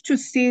good to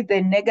see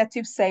the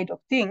negative side of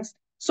things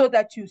so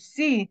that you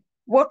see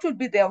what would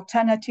be the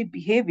alternative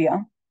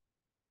behavior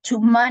to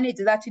manage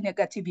that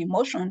negative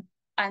emotion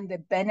and the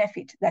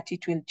benefit that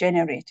it will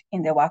generate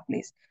in the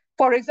workplace.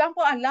 For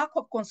example, a lack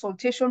of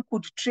consultation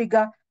could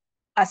trigger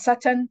a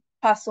certain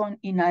person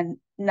in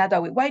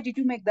another way? Why did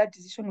you make that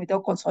decision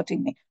without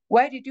consulting me?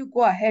 Why did you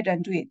go ahead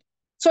and do it?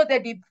 So the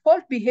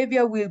default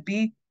behavior will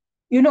be,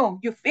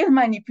 you feel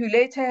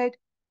manipulated.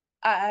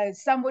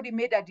 Somebody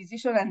made a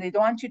decision and they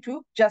don't want you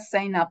to just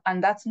sign up.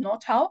 And that's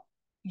not how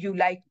you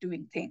like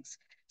doing things.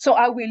 So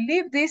I will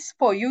leave this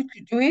for you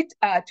to do it,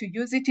 to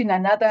use it in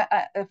another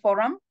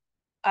forum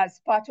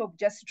as part of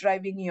just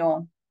driving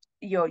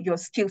your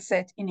skill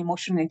set in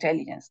emotional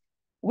intelligence.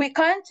 We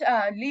can't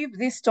leave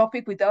this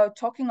topic without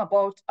talking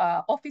about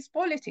office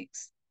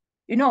politics,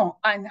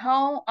 and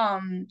how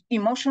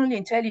emotional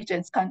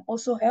intelligence can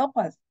also help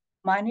us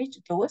manage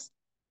those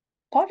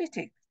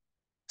politics.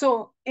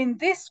 So in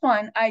this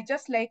one, I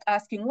just like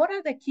asking, what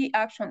are the key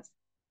actions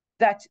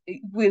that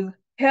will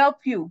help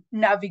you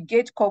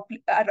navigate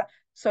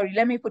sorry,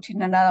 let me put it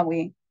in another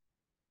way.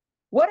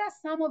 What are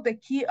some of the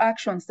key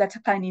actions that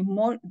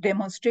can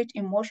demonstrate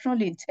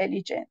emotional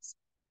intelligence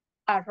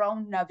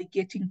around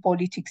navigating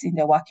politics in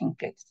the working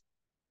place?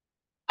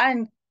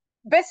 And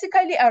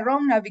basically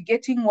around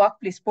navigating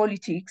workplace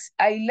politics,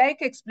 I like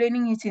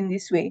explaining it in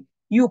this way.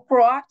 You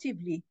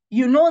proactively,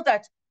 you know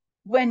that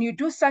when you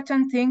do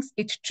certain things,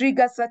 it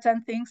triggers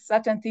certain things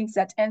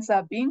that ends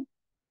up being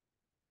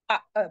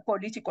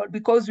political,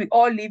 because we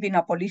all live in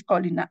a political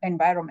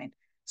environment.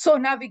 So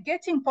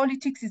navigating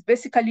politics is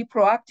basically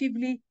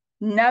proactively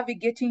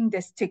navigating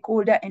the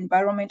stakeholder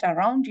environment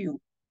around you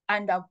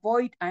and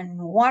avoid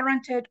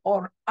unwarranted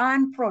or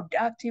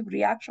unproductive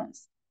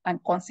reactions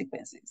and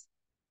consequences.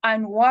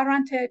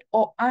 Unwarranted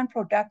or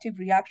unproductive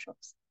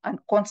reactions and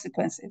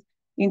consequences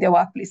in the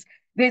workplace.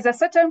 There's a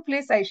certain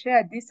place I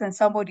shared this and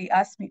somebody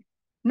asked me,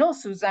 no,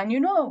 Susan,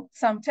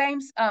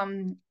 sometimes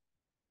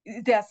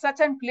there are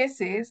certain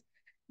places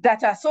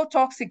that are so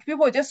toxic,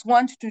 people just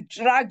want to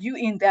drag you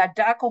in their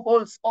dark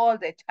holes all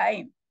the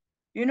time.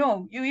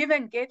 You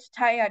even get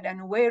tired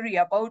and wary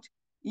about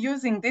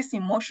using this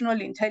emotional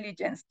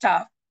intelligence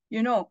stuff.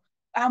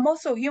 I'm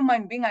also a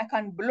human being, I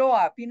can blow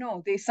up,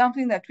 there's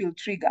something that will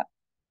trigger.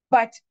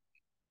 But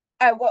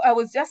I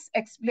was just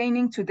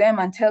explaining to them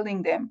and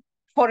telling them,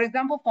 for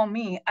example, for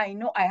me, I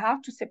know I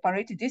have to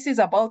separate it. This is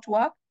about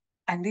work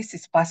and this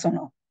is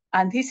personal.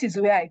 And this is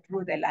where I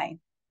drew the line.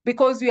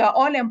 Because we are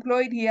all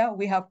employed here,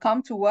 we have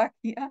come to work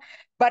here.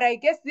 But I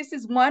guess this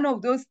is one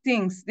of those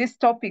things, these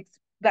topics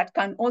that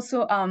can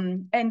also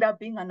end up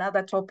being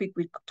another topic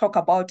we talk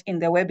about in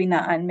the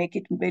webinar and make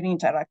it very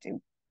interactive.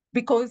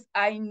 Because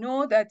I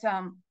know that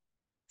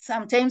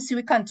sometimes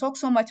we can talk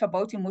so much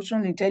about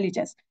emotional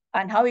intelligence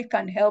and how it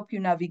can help you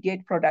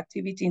navigate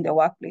productivity in the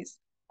workplace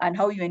and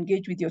how you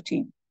engage with your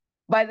team.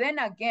 But then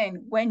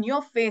again, when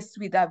you're faced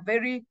with a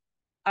very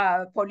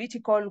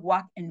political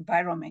work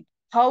environment,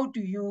 how do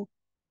you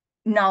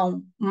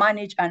now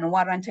manage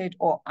unwarranted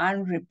or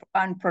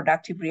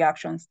unproductive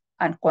reactions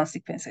and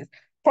consequences?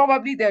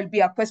 Probably there'll be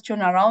a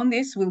question around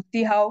this. We'll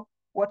see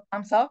what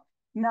comes out.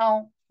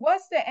 Now,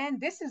 what's the end?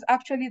 This is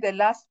actually the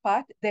last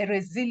part, the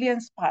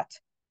resilience part.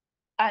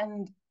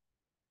 And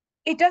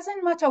it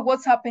doesn't matter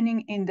what's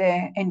happening in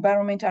the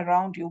environment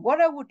around you. What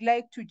I would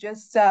like to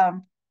just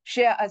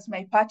share as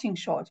my parting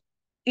shot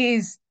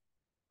is,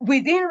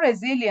 within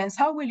resilience,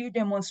 how will you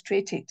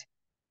demonstrate it?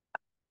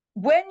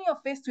 When you're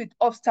faced with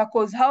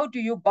obstacles, how do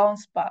you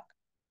bounce back?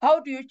 How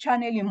do you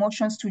channel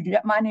emotions to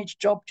manage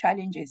job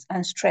challenges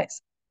and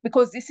stress?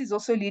 Because this is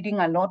also leading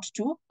a lot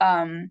to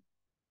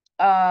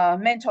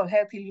mental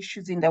health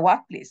issues in the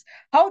workplace.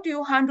 How do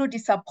you handle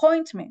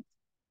disappointment?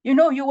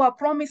 You were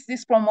promised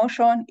this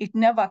promotion, it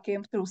never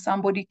came through,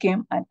 somebody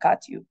came and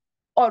cut you.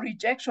 Or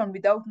rejection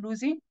without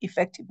losing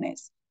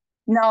effectiveness.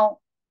 Now,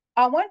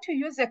 I want to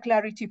use the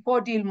Clarity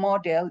 4-deal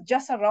model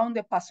just around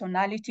the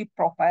personality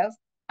profiles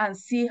and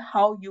see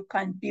how you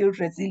can build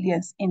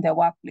resilience in the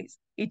workplace.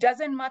 It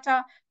doesn't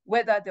matter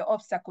whether the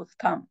obstacles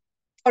come.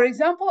 For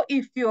example,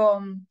 if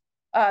your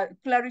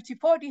Clarity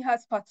 4D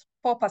has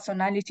 4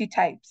 personality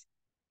types,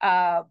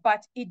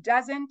 but it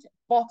doesn't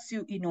box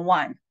you in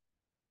one.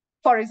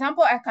 For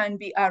example, I can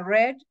be a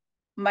red,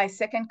 my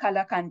second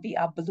color can be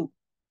a blue.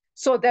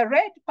 So the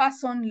red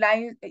person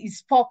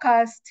is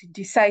focused,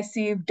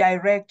 decisive,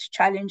 direct,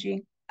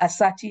 challenging,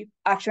 assertive,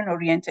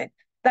 action-oriented.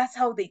 That's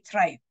how they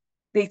thrive.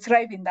 They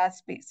thrive in that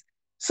space.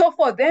 So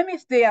for them,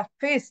 if they are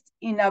faced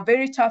in a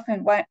very tough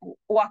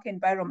work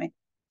environment,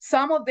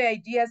 some of the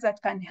ideas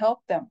that can help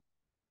them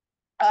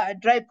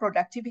drive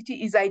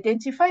productivity is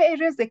identify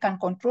areas they can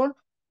control,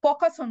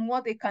 focus on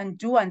what they can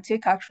do and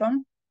take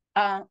action,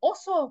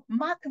 also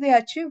mark their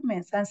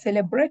achievements and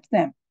celebrate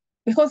them.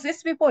 Because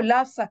these people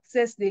love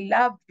success, they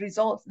love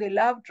results, they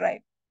love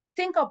drive.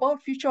 Think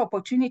about future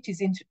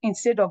opportunities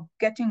instead of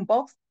getting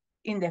boxed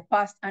in the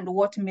past and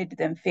what made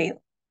them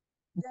fail.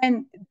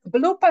 Then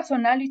blue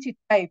personality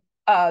type,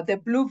 the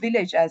blue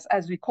villagers,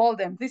 as we call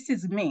them, this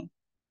is me.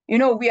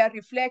 We are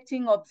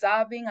reflecting,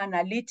 observing,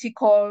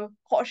 analytical,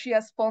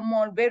 cautious,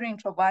 formal, very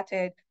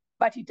introverted,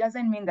 but it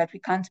doesn't mean that we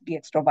can't be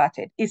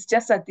extroverted. It's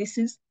just that this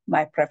is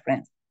my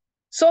preference.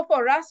 So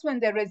for us, when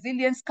the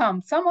resilience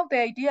comes, some of the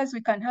ideas we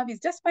can have is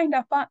just find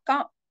a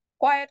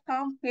quiet,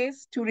 calm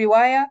place to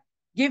rewire,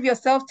 give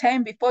yourself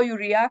time before you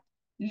react,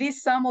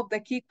 list some of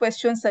the key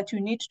questions that you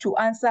need to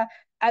answer,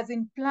 as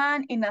in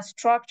plan in a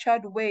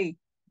structured way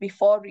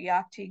before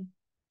reacting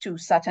to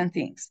certain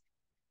things.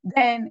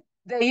 Then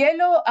the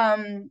yellow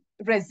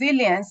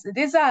resilience,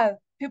 these are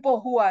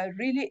people who are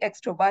really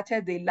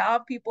extroverted. They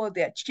love people,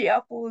 they're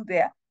cheerful,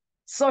 they're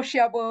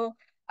sociable.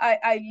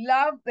 I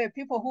love the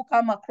people who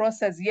come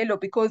across as yellow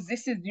because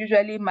this is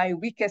usually my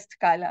weakest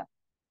color.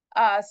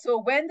 So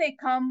when they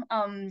come,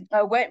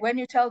 when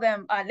you tell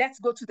them, let's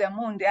go to the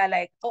moon, they are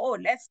like, oh,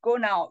 let's go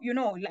now,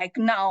 like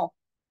now.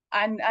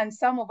 And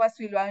some of us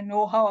will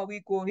know, how are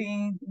we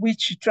going,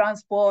 which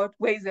transport,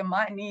 where's the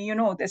money,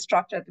 the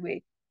structured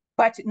way.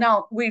 But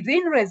now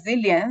within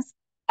resilience,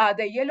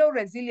 the yellow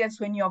resilience,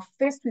 when you're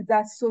faced with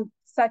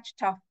such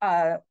tough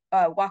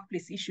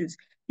workplace issues,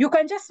 you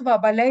can just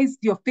verbalize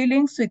your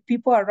feelings with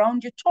people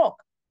around you,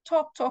 talk,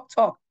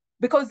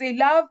 because they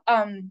love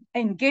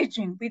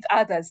engaging with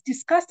others.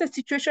 Discuss the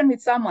situation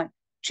with someone.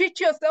 Treat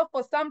yourself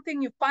for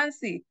something you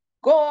fancy.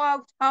 Go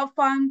out, have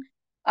fun,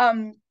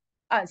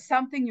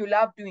 something you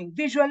love doing.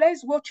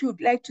 Visualize what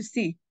you'd like to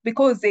see,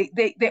 because they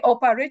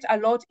operate a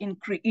lot in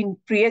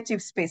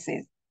creative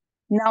spaces.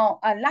 Now,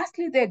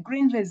 lastly, the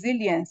green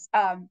resilience.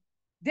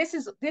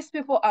 These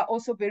people are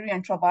also very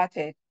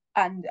introverted,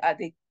 and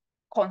they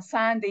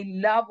concerned. They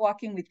love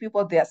working with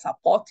people. They are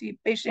supportive,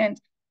 patient,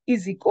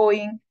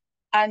 easygoing,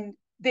 and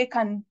they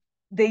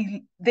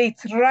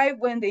thrive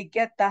when they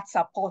get that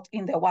support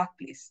in the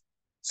workplace.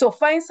 So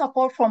find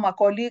support from a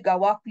colleague, a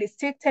workplace,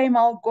 take time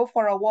out, go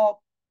for a walk,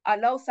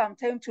 allow some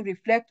time to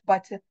reflect,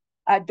 but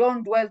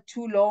don't dwell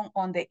too long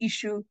on the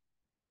issue.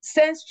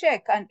 Sense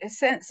check, and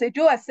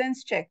do a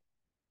sense check,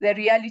 the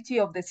reality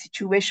of the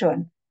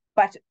situation,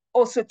 but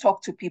also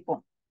talk to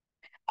people.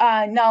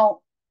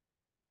 Now,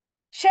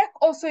 check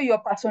also your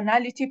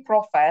personality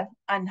profile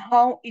and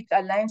how it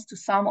aligns to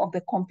some of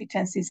the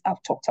competencies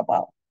I've talked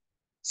about,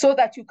 so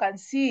that you can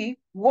see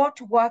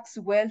what works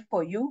well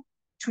for you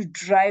to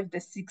drive the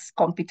 6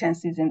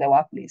 competencies in the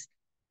workplace.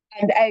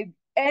 And I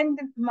end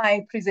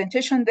my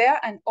presentation there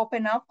and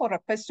open up for a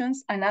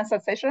questions and answer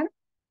session.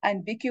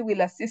 And Vicky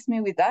will assist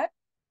me with that.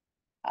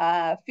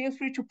 Feel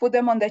free to put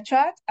them on the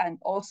chat and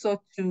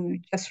also to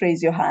just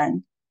raise your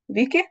hand.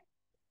 Vicky?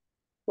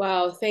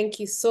 Wow, thank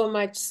you so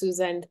much,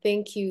 Susan.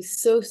 Thank you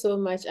so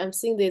much. I'm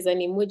seeing there's an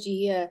emoji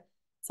here.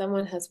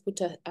 Someone has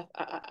put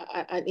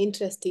an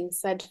interesting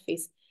sad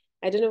face.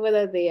 I don't know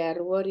whether they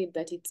are worried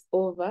that it's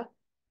over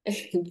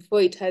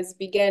before it has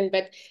begun,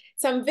 but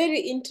some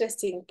very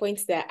interesting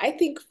points there. I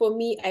think for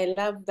me, I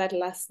love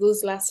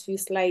those last few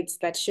slides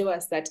that show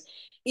us that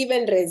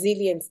even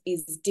resilience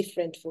is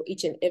different for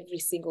each and every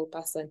single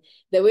person.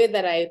 The way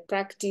that I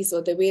practice,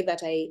 or the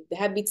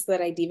habits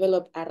that I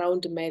develop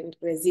around my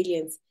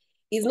resilience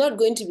is not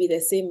going to be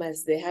the same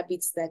as the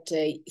habits that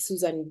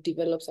Susan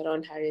develops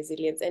around her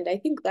resilience. And I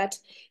think that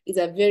is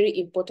a very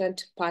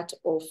important part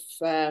of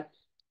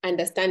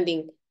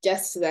understanding,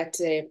 just that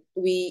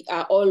we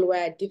are all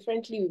wired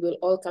differently. We will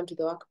all come to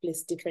the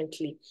workplace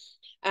differently.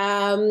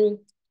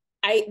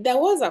 There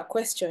was a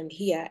question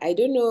here. I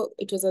don't know,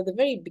 it was at the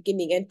very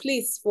beginning. And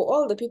please, for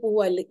all the people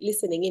who are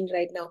listening in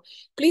right now,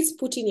 please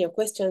put in your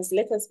questions.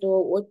 Let us know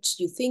what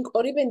you think,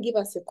 or even give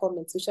us your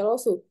comments. We shall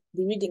also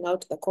be reading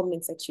out the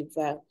comments that you've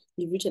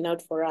written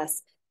out for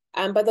us.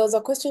 But there was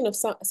a question of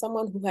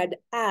someone who had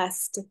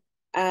asked,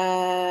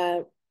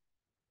 I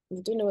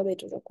don't know whether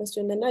it was a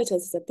question, and now it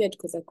has disappeared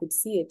because I could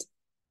see it.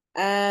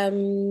 I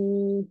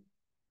don't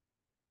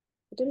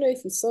know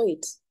if you saw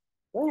it.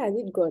 Where has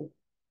it gone?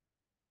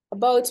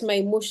 About my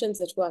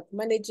emotions at work,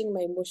 managing my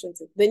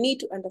emotions, the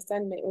need to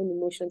understand my own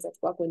emotions at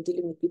work when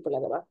dealing with people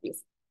at the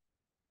workplace.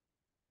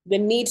 The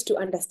need to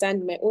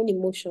understand my own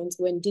emotions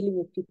when dealing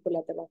with people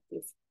at the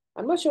workplace.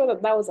 I'm not sure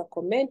that was a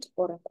comment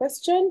or a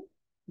question,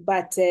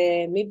 but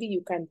maybe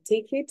you can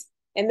take it.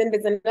 And then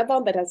there's another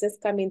one that has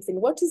just come in saying,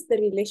 what is the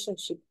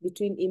relationship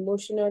between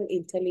emotional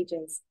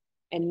intelligence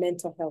and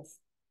mental health?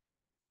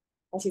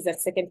 That is a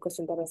second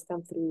question that has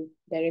come through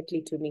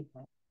directly to me.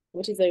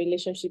 What is the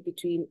relationship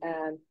between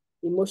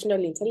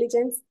emotional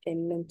intelligence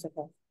and mental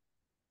health?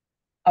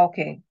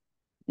 Okay,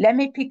 let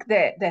me pick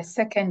the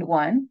second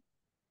one.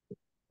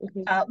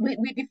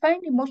 We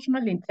define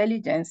emotional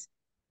intelligence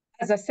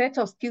as a set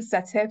of skills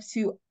that helps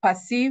you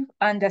perceive,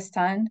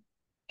 understand,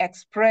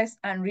 express,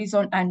 and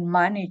reason and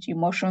manage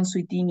emotions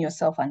within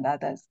yourself and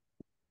others.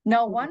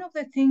 Now, one of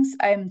the things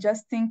I'm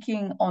just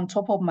thinking on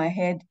top of my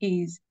head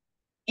is,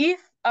 if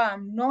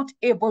I'm not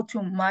able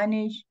to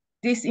manage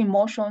these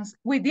emotions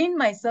within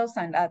myself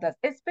and others,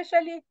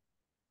 especially,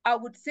 I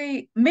would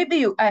say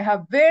maybe I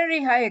have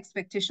very high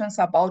expectations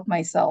about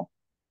myself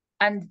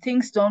and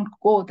things don't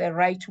go the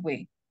right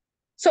way.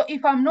 So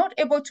if I'm not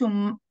able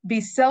to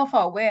be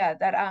self-aware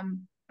that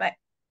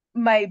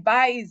my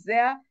bar is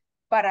there,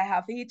 but I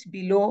have hit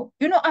below,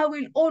 I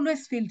will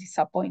always feel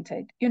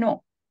disappointed,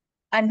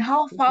 and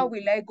how far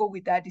will I go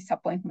with that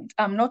disappointment?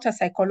 I'm not a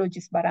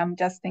psychologist, but I'm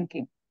just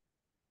thinking.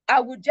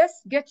 I would just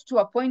get to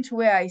a point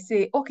where I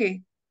say,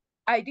 okay,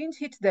 I didn't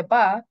hit the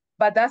bar,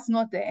 but that's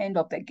not the end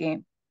of the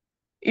game.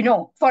 You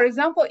know, for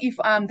example, if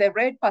I'm the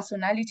red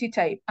personality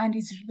type and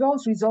it's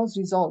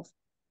results,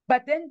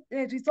 but then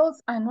the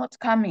results are not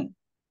coming,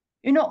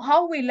 you know,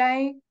 how will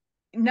I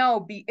now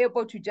be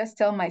able to just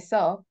tell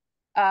myself,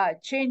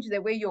 change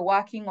the way you're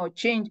working, or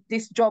change,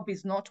 this job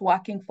is not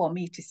working for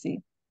me to see.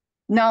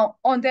 Now,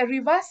 on the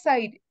reverse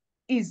side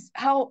is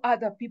how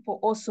other people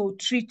also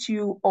treat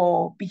you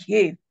or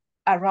behave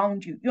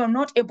around you. You're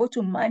not able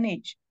to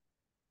manage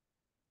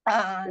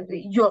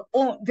your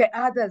own, the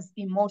others'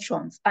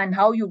 emotions and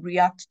how you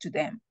react to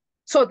them.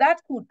 So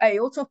that could, I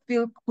also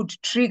feel, could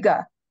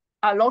trigger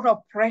a lot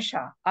of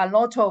pressure, a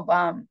lot of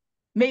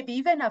maybe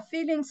even a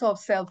feelings of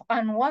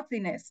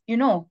self-unworthiness. You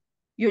know,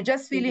 you're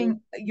just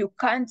feeling you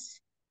can't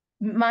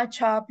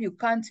match up, you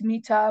can't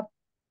meet up,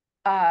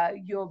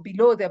 you're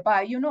below the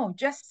bar, you know,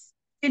 just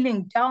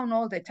feeling down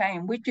all the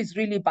time, which is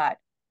really bad.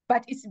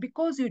 But it's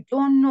because you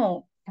don't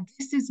know,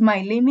 this is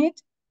my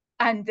limit,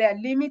 and their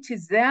limit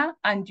is there,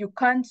 and you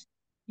can't,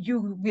 you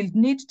will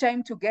need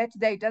time to get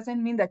there. It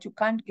doesn't mean that you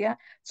can't get.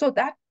 So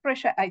that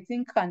pressure, I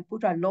think, can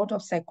put a lot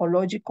of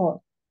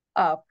psychological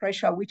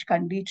pressure, which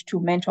can lead to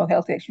mental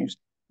health issues.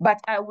 But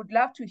I would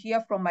love to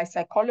hear from my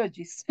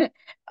psychologist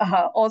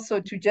also,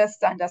 to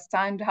just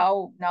understand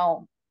how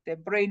now the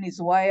brain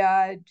is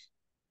wired,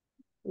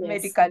 Yes.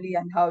 medically,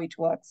 and how it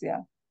works.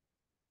 Yeah.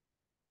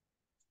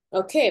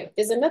 Okay,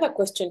 there's another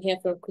question here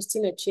from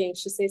Christina Ching.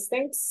 She says,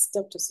 thanks,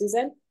 Dr.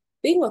 Susan.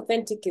 Being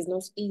authentic is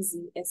not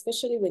easy,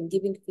 especially when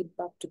giving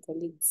feedback to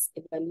colleagues,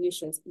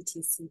 evaluations,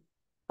 etc.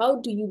 How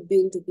do you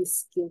build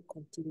this skill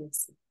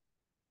continuously?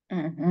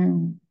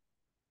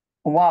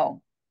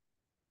 Wow.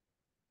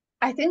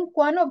 I think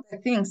one of the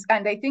things,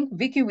 and I think,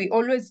 Vicky, we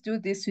always do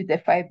this with the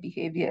 5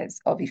 behaviors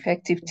of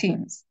effective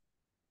teams.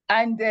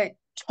 And the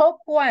top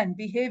one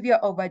behavior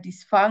of a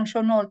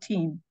dysfunctional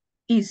team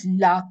is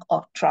lack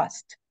of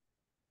trust.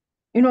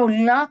 You know,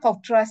 lack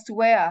of trust,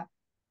 where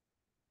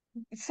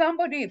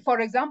somebody,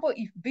 for example,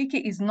 if Vicky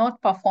is not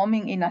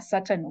performing in a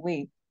certain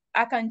way,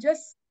 I can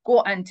just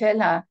go and tell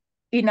her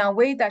in a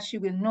way that she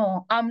will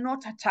know I'm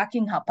not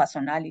attacking her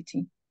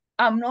personality.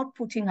 I'm not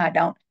putting her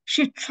down.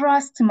 She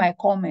trusts my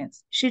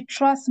comments. She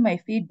trusts my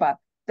feedback,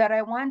 that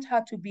I want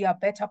her to be a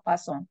better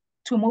person,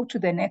 to move to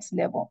the next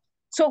level.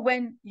 So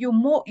when you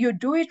move, you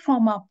do it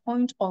from a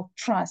point of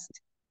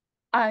trust.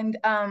 And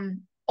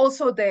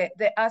also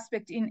the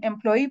aspect in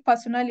employee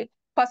personal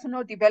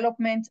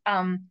development,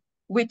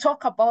 we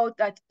talk about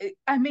that.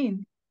 I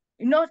mean,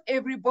 not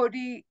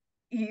everybody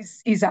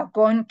is a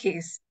gone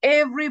case.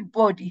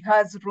 Everybody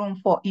has room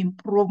for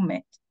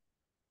improvement.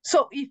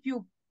 So if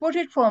you put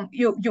it from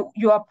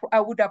I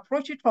would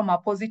approach it from a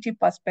positive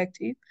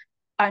perspective,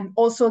 and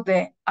also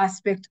the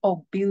aspect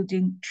of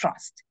building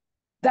trust.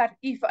 That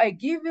if I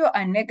give you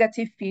a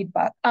negative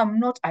feedback, I'm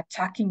not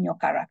attacking your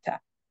character.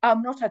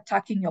 I'm not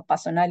attacking your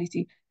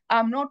personality.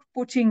 I'm not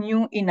putting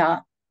you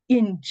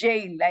in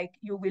jail, like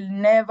you will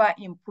never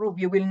improve.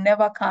 You will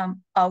never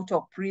come out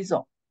of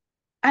prison.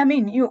 I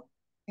mean, you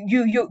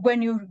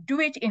when you do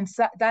it in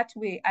that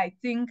way, I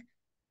think,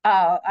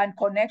 and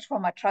connect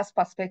from a trust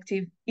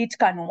perspective, it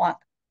can work.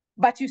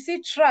 But you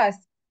see, trust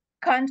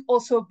can't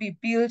also be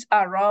built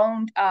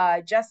around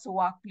just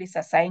workplace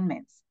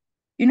assignments.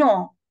 You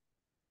know,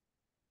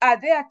 are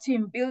there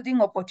team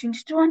building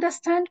opportunities to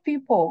understand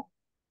people?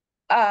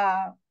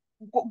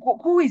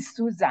 Who is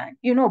Susan?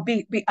 You know,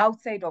 be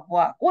outside of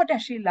work. What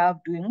does she love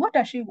doing? What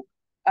does she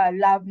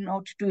love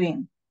not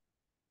doing?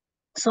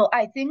 So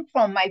I think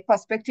from my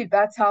perspective,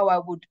 that's how I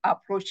would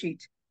approach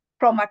it.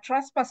 From a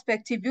trust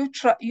perspective, you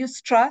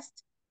use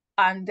trust,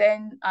 and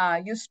then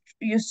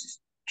use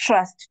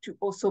trust to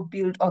also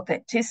build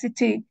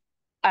authenticity,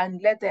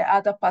 and let the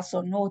other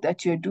person know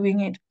that you're doing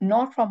it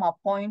not from a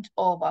point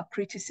of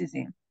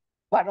criticism,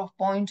 but a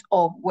point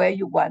of where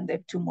you want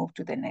them to move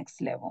to the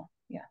next level.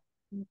 Yeah.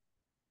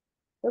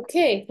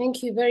 Okay,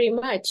 thank you very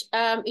much.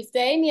 If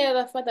there are any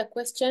other further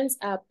questions,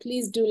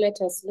 please do let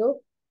us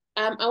know.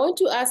 I want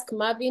to ask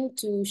Marvin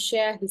to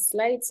share his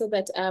slides so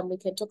that we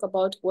can talk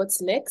about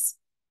what's next.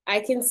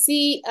 I can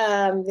see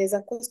there's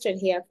a question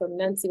here from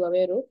Nancy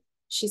Wawero.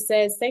 She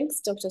says, thanks,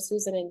 Dr.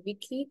 Susan and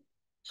Vicky.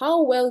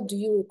 How well do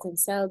you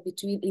reconcile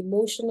between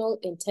emotional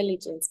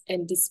intelligence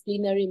and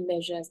disciplinary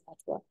measures at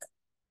work?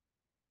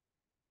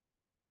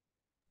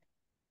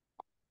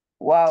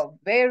 Wow,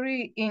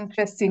 very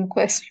interesting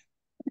question.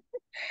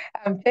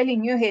 I'm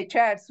telling you,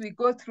 HRs, we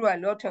go through a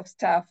lot of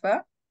stuff.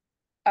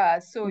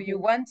 So you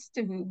want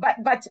to,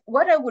 but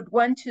what I would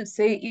want to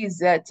say is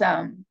that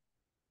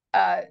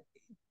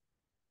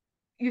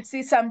you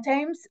see,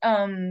 sometimes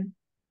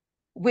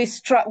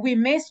we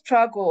may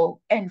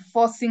struggle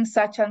enforcing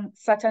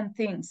certain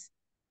things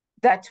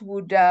that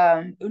would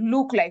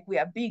look like we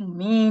are being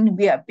mean,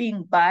 we are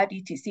being bad,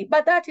 etc.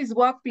 But that is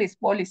workplace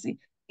policy.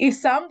 If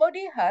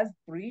somebody has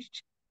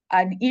breached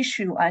an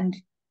issue and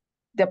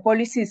the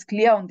policy is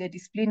clear on the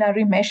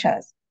disciplinary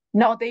measures,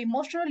 now the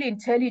emotional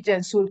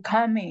intelligence will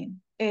come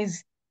in.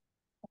 At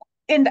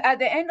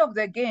the end of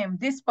the game,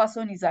 this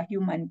person is a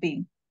human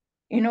being.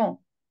 You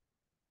know,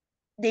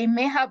 they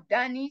may have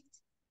done it,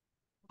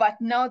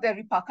 but now the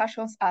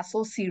repercussions are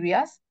so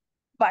serious.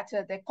 but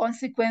the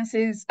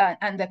consequences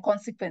and the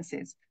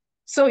consequences.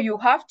 So you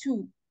have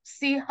to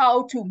see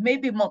how to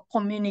maybe more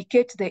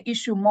communicate the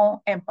issue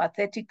more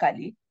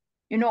empathetically,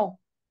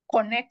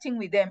 connecting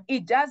with them.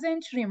 It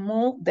doesn't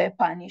remove the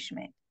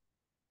punishment,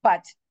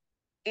 but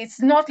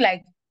it's not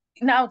like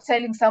now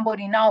telling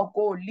somebody now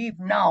go leave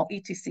now,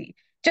 etc.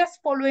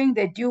 Just following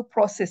the due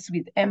process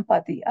with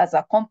empathy as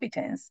a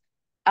competence,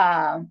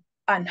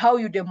 and how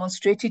you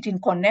demonstrate it in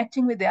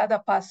connecting with the other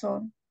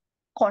person,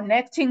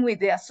 connecting with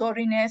their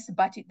sorriness,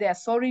 but their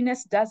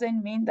sorriness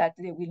doesn't mean that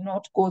they will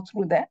not go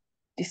through the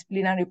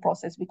disciplinary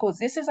process, because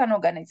this is an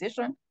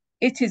organization.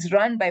 It is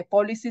run by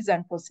policies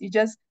and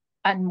procedures,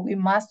 and we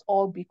must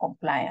all be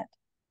compliant.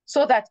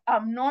 So that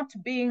I'm not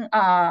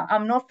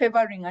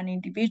favoring an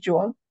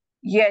individual,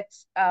 yet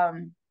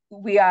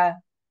we are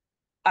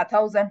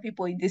 1,000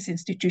 people in this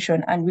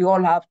institution, and we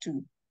all have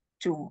to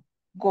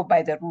go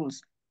by the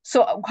rules.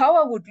 So how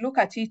I would look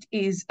at it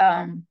is,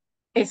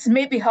 it's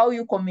maybe how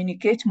you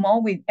communicate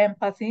more with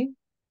empathy.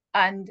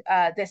 And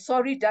the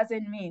sorry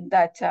doesn't mean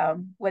that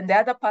when the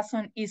other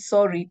person is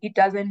sorry, it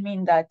doesn't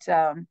mean that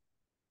the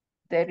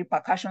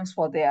repercussions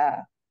for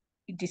their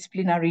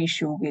disciplinary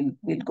issue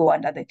will go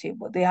under the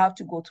table. They have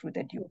to go through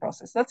the due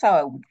process. That's how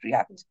I would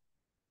react.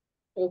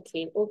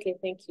 Okay,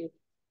 thank you.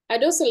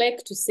 I'd also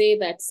like to say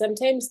that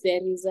sometimes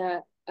there is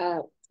a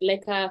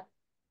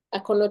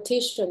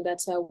connotation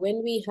that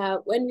when we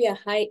are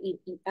high in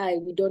EI,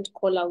 we don't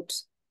call out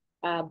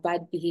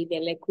bad behavior.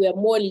 Like we are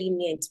more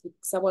lenient with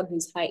someone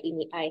who's high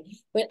in EI.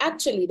 When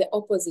actually the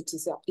opposite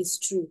is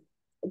true.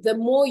 The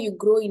more you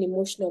grow in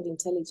emotional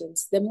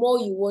intelligence, the more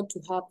you want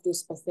to have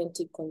those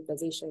authentic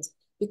conversations,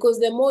 because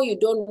the more you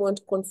don't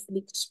want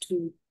conflict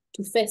to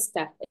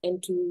fester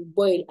and to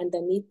boil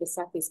underneath the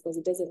surface, because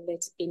it doesn't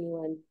let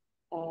anyone,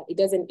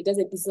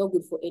 it's not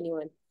good for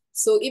anyone.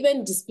 So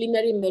even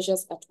disciplinary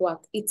measures at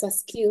work, it's a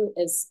skill,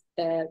 as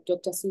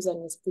Dr. Susan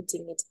was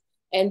putting it.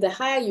 And the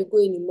higher you go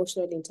in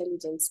emotional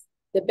intelligence,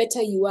 the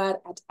better you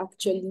are at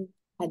actually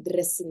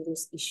addressing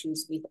those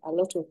issues with a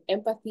lot of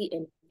empathy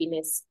and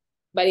finesse.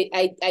 But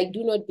I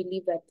do not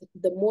believe that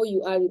the more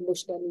you are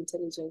emotionally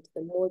intelligent,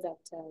 the more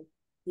that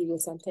you will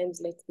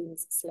sometimes let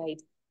things slide.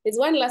 There's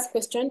one last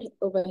question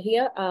over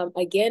here,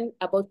 again,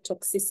 about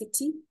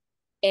toxicity.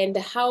 And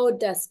how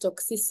does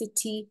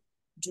toxicity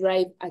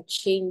drive a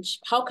change?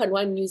 How can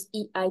one use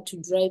EI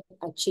to drive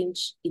a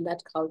change in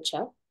that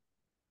culture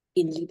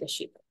in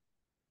leadership?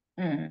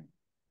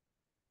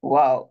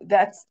 Wow,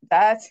 that's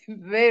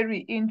very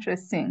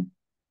interesting.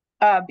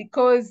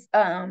 Because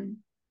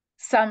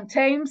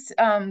sometimes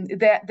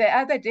the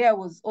other day I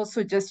was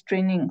also just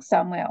training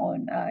somewhere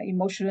on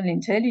emotional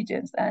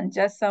intelligence, and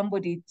just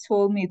somebody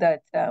told me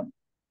that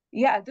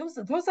yeah,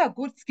 those are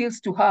good skills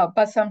to have,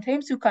 but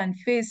sometimes you can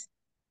face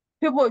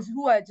people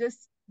who are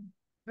just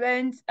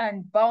bent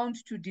and bound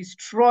to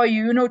destroy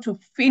you, to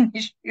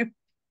finish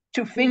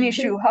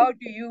you. How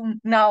do you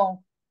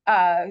now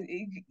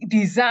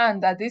discern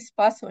that this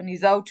person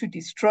is out to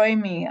destroy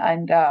me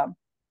and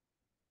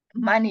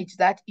manage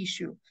that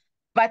issue?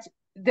 But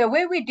the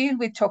way we deal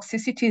with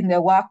toxicity in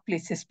the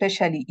workplace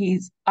especially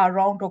is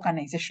around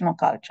organizational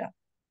culture.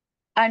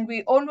 And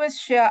we always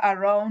share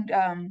around,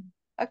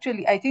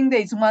 actually, I think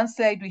there is one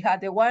slide we had,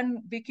 the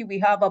one, Vicky, we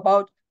have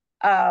about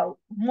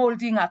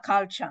molding a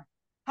culture,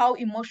 how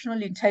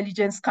emotional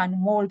intelligence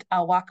can mold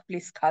our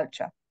workplace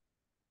culture.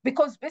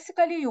 Because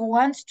basically you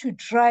want to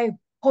drive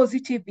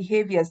positive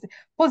behaviors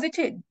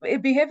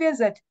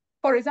that,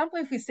 for example,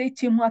 if we say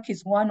teamwork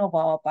is one of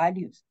our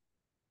values,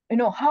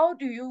 how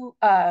do you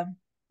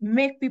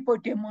make people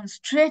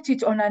demonstrate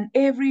it on an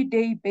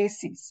everyday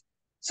basis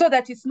so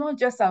that it's not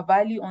just a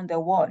value on the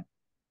wall?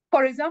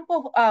 For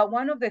example,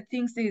 one of the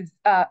things is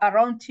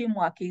around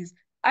teamwork is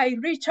I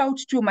reach out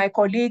to my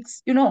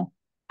colleagues,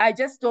 I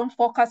just don't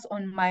focus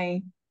on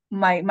my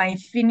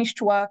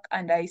finished work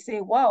and I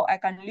say, wow, I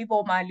can leave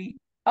home early.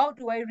 How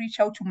do I reach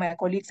out to my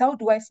colleagues? How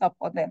do I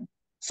support them?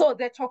 So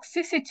the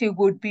toxicity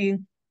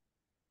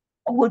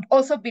would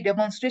also be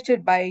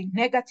demonstrated by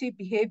negative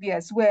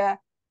behaviors where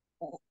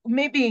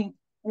maybe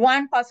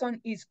one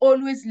person is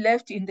always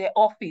left in the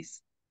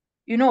office,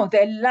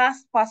 the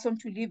last person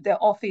to leave the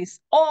office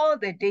all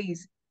the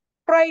days.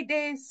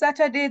 Friday,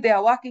 Saturday, they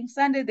are working,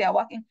 Sunday, they are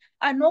working,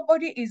 and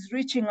nobody is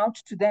reaching out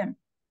to them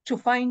to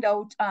find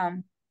out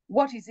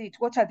what is it,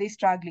 what are they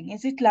struggling?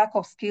 Is it lack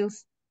of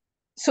skills?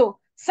 So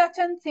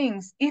certain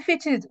things, if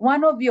it is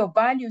one of your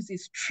values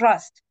is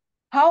trust,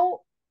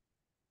 how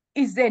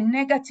is the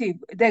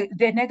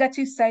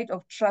negative side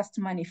of trust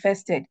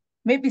manifested?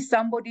 Maybe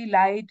somebody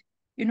lied,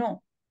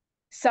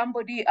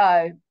 somebody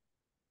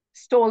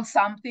stole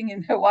something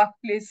in the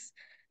workplace,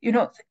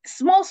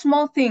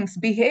 small things,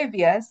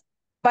 behaviors.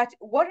 But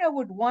what I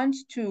would want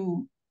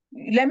to,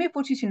 let me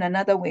put it in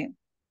another way.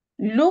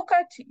 Look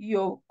at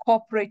your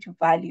corporate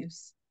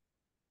values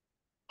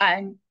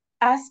and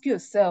ask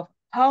yourself,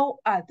 how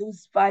are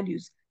those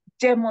values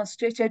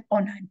demonstrated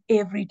on an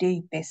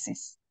everyday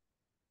basis?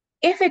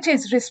 If it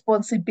is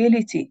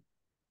responsibility,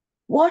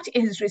 what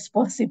is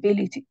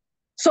responsibility?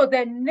 So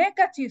the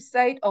negative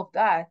side of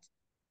that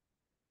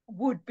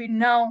would be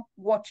now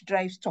what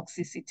drives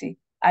toxicity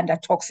and a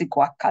toxic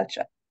work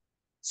culture.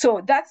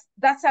 So that's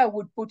how I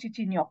would put it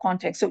in your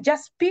context. So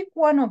just pick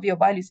one of your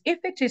values. If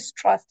it is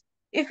trust,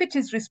 if it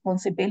is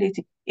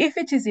responsibility, if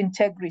it is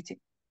integrity.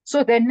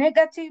 So the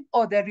negative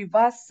or the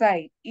reverse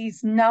side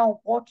is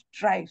now what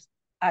drives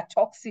a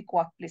toxic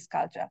workplace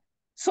culture.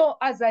 So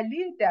as a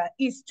leader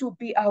is to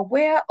be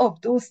aware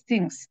of those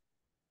things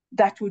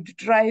that would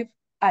drive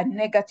a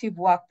negative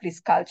workplace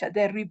culture,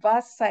 the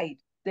reverse side,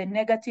 the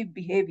negative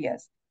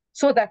behaviors,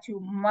 so that you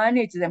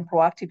manage them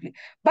proactively.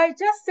 By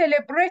just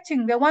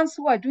celebrating the ones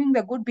who are doing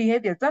the good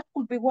behaviors, that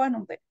could be one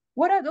of them.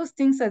 What are those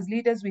things as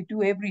leaders we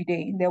do every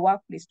day in the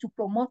workplace to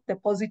promote the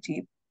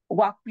positive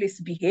workplace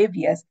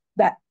behaviors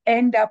that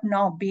end up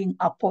now being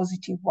a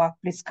positive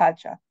workplace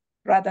culture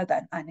rather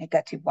than a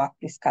negative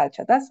workplace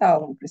culture? That's how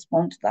I would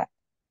respond to that.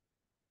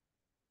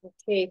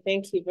 Okay,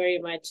 thank you very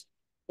much.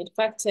 In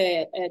fact,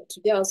 today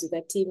I was with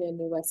a team and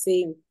we were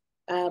saying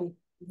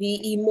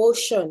the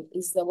emotion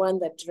is the one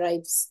that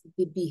drives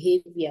the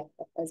behavior,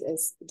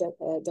 as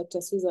Dr.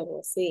 Susan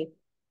was saying.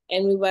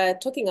 And we were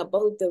talking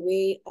about the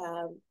way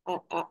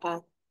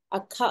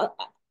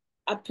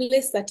a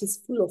place that is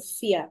full of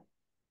fear,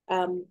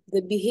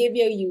 the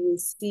behavior you will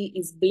see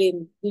is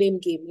blame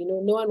game. You know,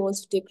 no one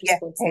wants to take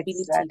responsibility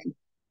exactly.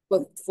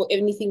 for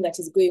anything that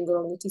is going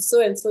wrong. It is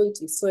so and so, it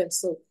is so and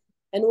so.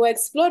 And we're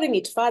exploring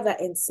it further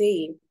and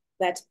saying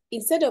that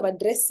instead of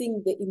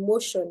addressing the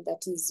emotion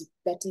that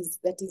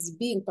is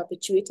being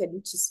perpetuated,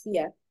 which is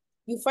fear,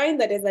 you find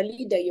that as a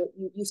leader, you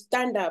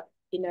stand up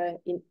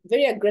in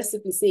very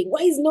aggressively saying,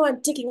 why is no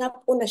one taking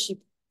up ownership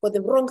for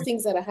the wrong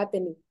things that are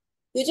happening?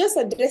 You're just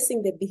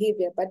addressing the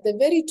behavior, but the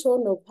very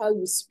tone of how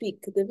you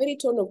speak, the very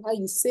tone of how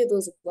you say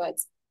those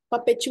words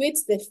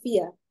perpetuates the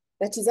fear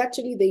that is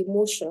actually the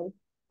emotion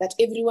that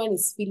everyone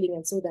is feeling,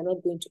 and so they're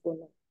not going to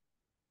honor.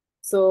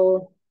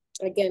 So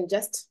again,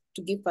 just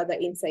to give further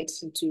insight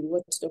into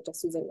what Dr.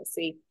 Susan was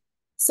saying.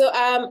 So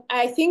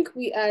I think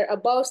we are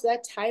about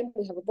that time.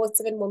 We have about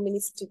 7 more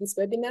minutes to this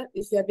webinar.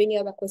 If you have any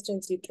other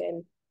questions, you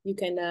can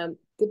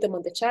put them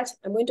on the chat.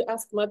 I'm going to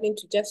ask Marvin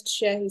to just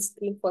share his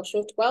screen for a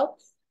short while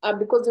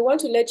because we want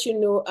to let you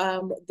know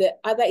the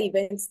other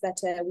events that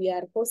we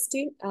are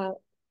hosting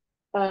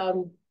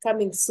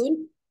coming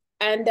soon.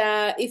 And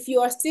if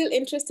you are still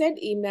interested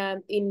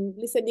in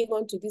listening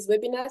on to these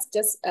webinars,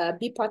 just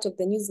be part of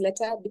the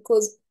newsletter,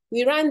 because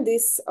we run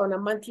this on a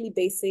monthly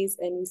basis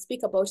and we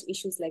speak about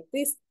issues like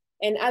this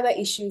and other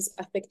issues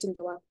affecting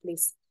the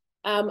workplace.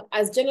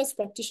 As generous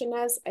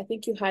practitioners, I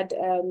think you had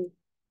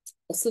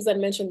Susan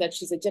mentioned that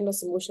she's a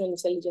generous emotional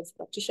intelligence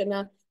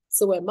practitioner.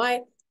 So am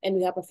I, and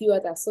we have a few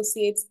other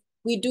associates.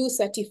 We do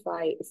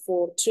certify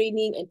for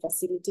training and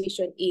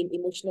facilitation in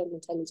emotional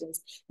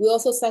intelligence. We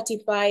also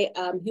certify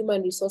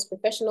human resource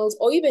professionals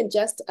or even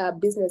just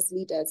business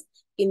leaders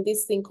in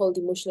this thing called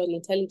emotional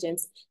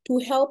intelligence to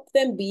help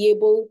them be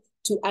able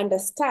to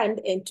understand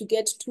and to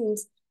get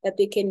tools that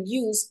they can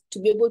use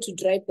to be able to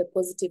drive the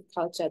positive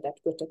culture that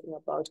we're talking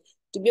about,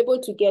 to be able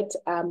to get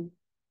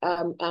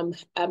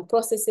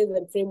processes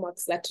and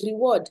frameworks that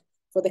reward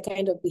for the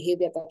kind of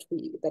behavior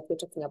that we're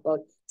talking about.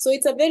 So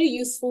it's a very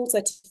useful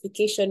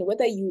certification,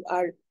 whether you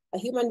are a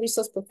human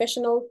resource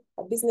professional,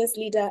 a business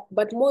leader,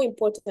 but more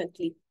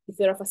importantly, if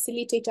you're a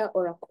facilitator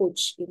or a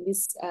coach in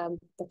this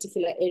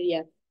particular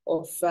area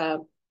of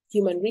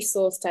human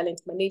resource,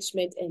 talent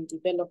management, and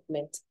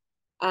development.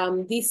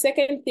 The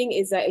second thing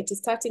is that it is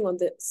starting on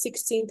the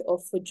 16th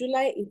of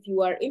July. If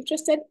you are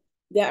interested,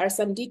 there are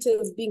some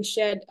details being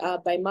shared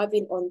by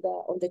Marvin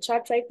on the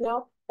chat right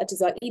now. That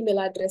is our email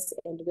address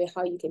and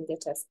how you can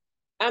get us.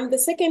 The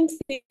second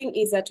thing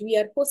is that we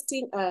are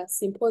hosting a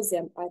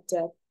symposium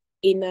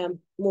in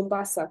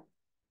Mombasa.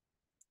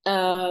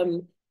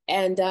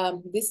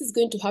 This is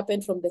going to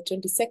happen from the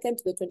 22nd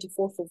to the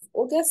 24th of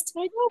August.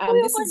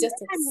 This is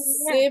just a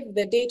save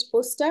the date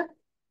poster.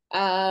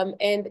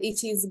 And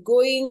it is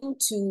going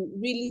to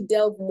really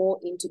delve more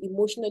into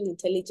emotional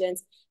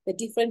intelligence, the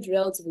different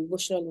realms of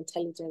emotional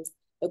intelligence.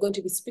 We're going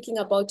to be speaking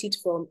about it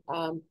from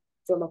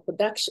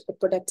a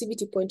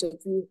productivity point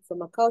of view,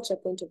 from a culture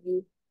point of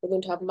view. We're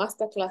going to have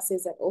master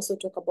classes that also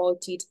talk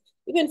about it,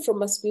 even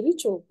from a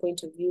spiritual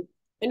point of view.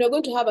 And we're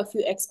going to have a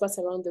few experts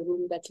around the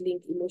room that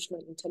link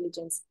emotional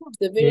intelligence to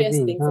the various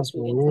things that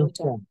we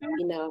encounter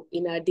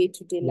in our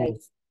day-to-day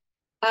life.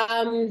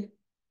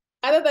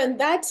 Other than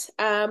that,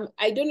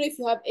 I don't know if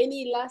you have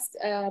any last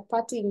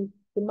parting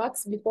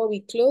remarks before we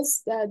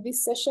close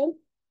this session.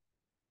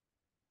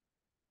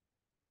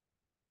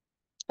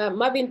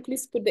 Marvin,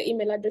 please put the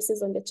email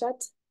addresses on the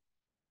chat.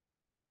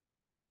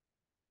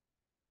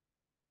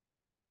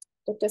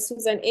 Dr.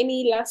 Susan,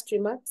 any last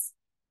remarks?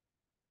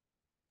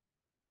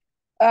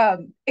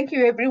 Thank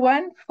you,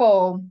 everyone,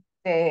 for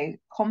the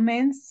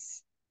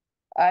comments.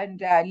 And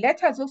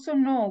let us also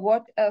know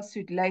what else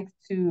you'd like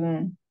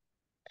to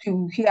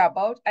hear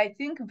about. I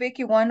think,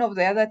 Vicky, one of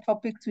the other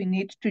topics we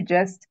need to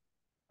just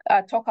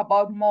talk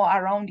about more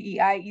around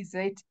EI is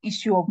that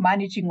issue of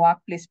managing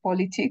workplace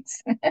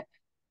politics.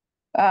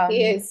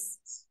 Yes.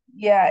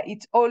 yeah,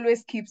 it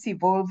always keeps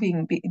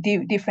evolving,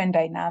 different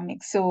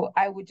dynamics. So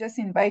I would just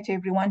invite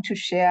everyone to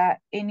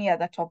share any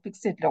other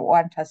topics that they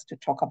want us to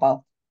talk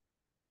about.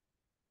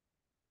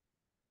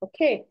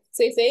 Okay,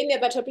 so if there are any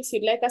other topics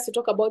you'd like us to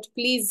talk about,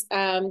 please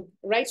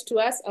write to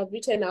us. I've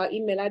written our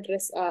email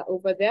address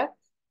over there.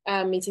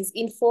 It is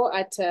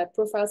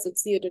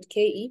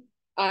info@profiles.co.ke.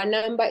 Our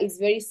number is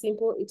very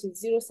simple. It is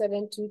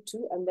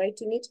 0722, I'm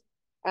writing it,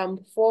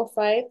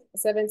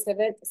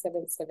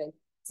 457777.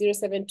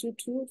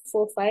 0722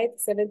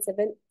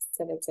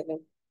 457777.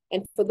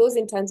 And for those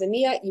in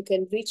Tanzania, you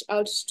can reach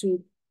out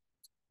to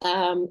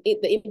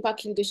the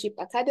Impact Leadership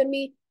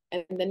Academy,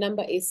 and the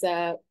number is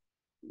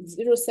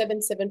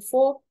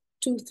 0774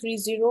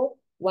 230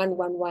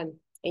 111.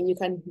 And you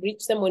can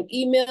reach them on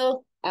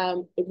email,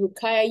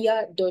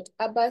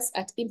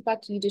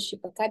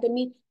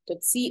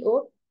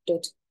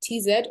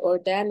 rukaya.abbas@impactleadershipacademy.co.tz or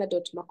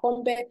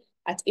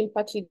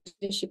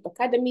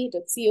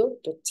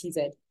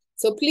diana.makombe@impactleadershipacademy.co.tz.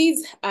 So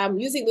please,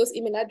 using those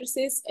email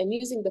addresses and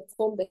using the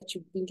form that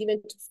you've been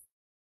given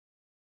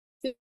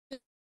to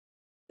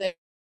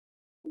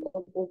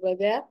over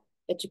there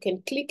that you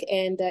can click,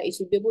 and it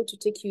will be able to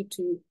take you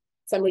to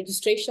some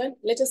registration.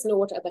 Let us know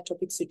what other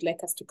topics you'd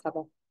like us to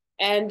cover.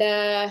 And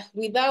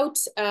without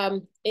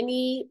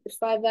any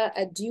further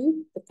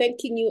ado,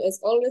 thanking you as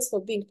always for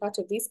being part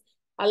of this,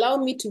 allow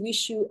me to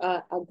wish you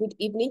a good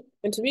evening,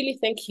 and to really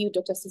thank you,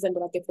 Dr. Susan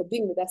Murage, for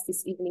being with us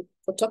this evening,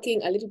 for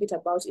talking a little bit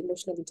about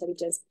emotional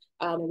intelligence,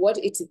 what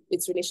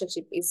its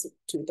relationship is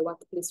to the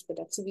workplace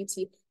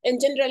productivity, and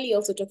generally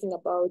also talking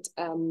about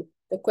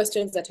the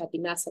questions that have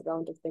been asked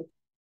around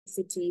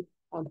authenticity,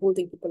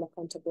 holding people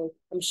accountable.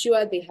 I'm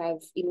sure they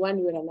have, in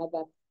one way or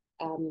another,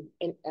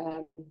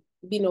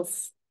 been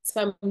of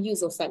some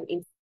use or some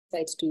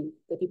insight to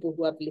the people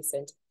who have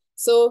listened.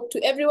 So to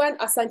everyone,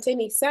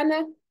 asanteni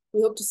sana.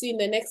 We hope to see you in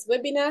the next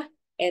webinar,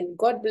 and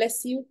God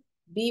bless you.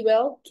 Be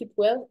well, keep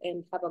well,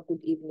 and have a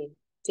good evening.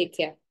 Take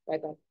care.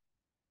 Bye-bye.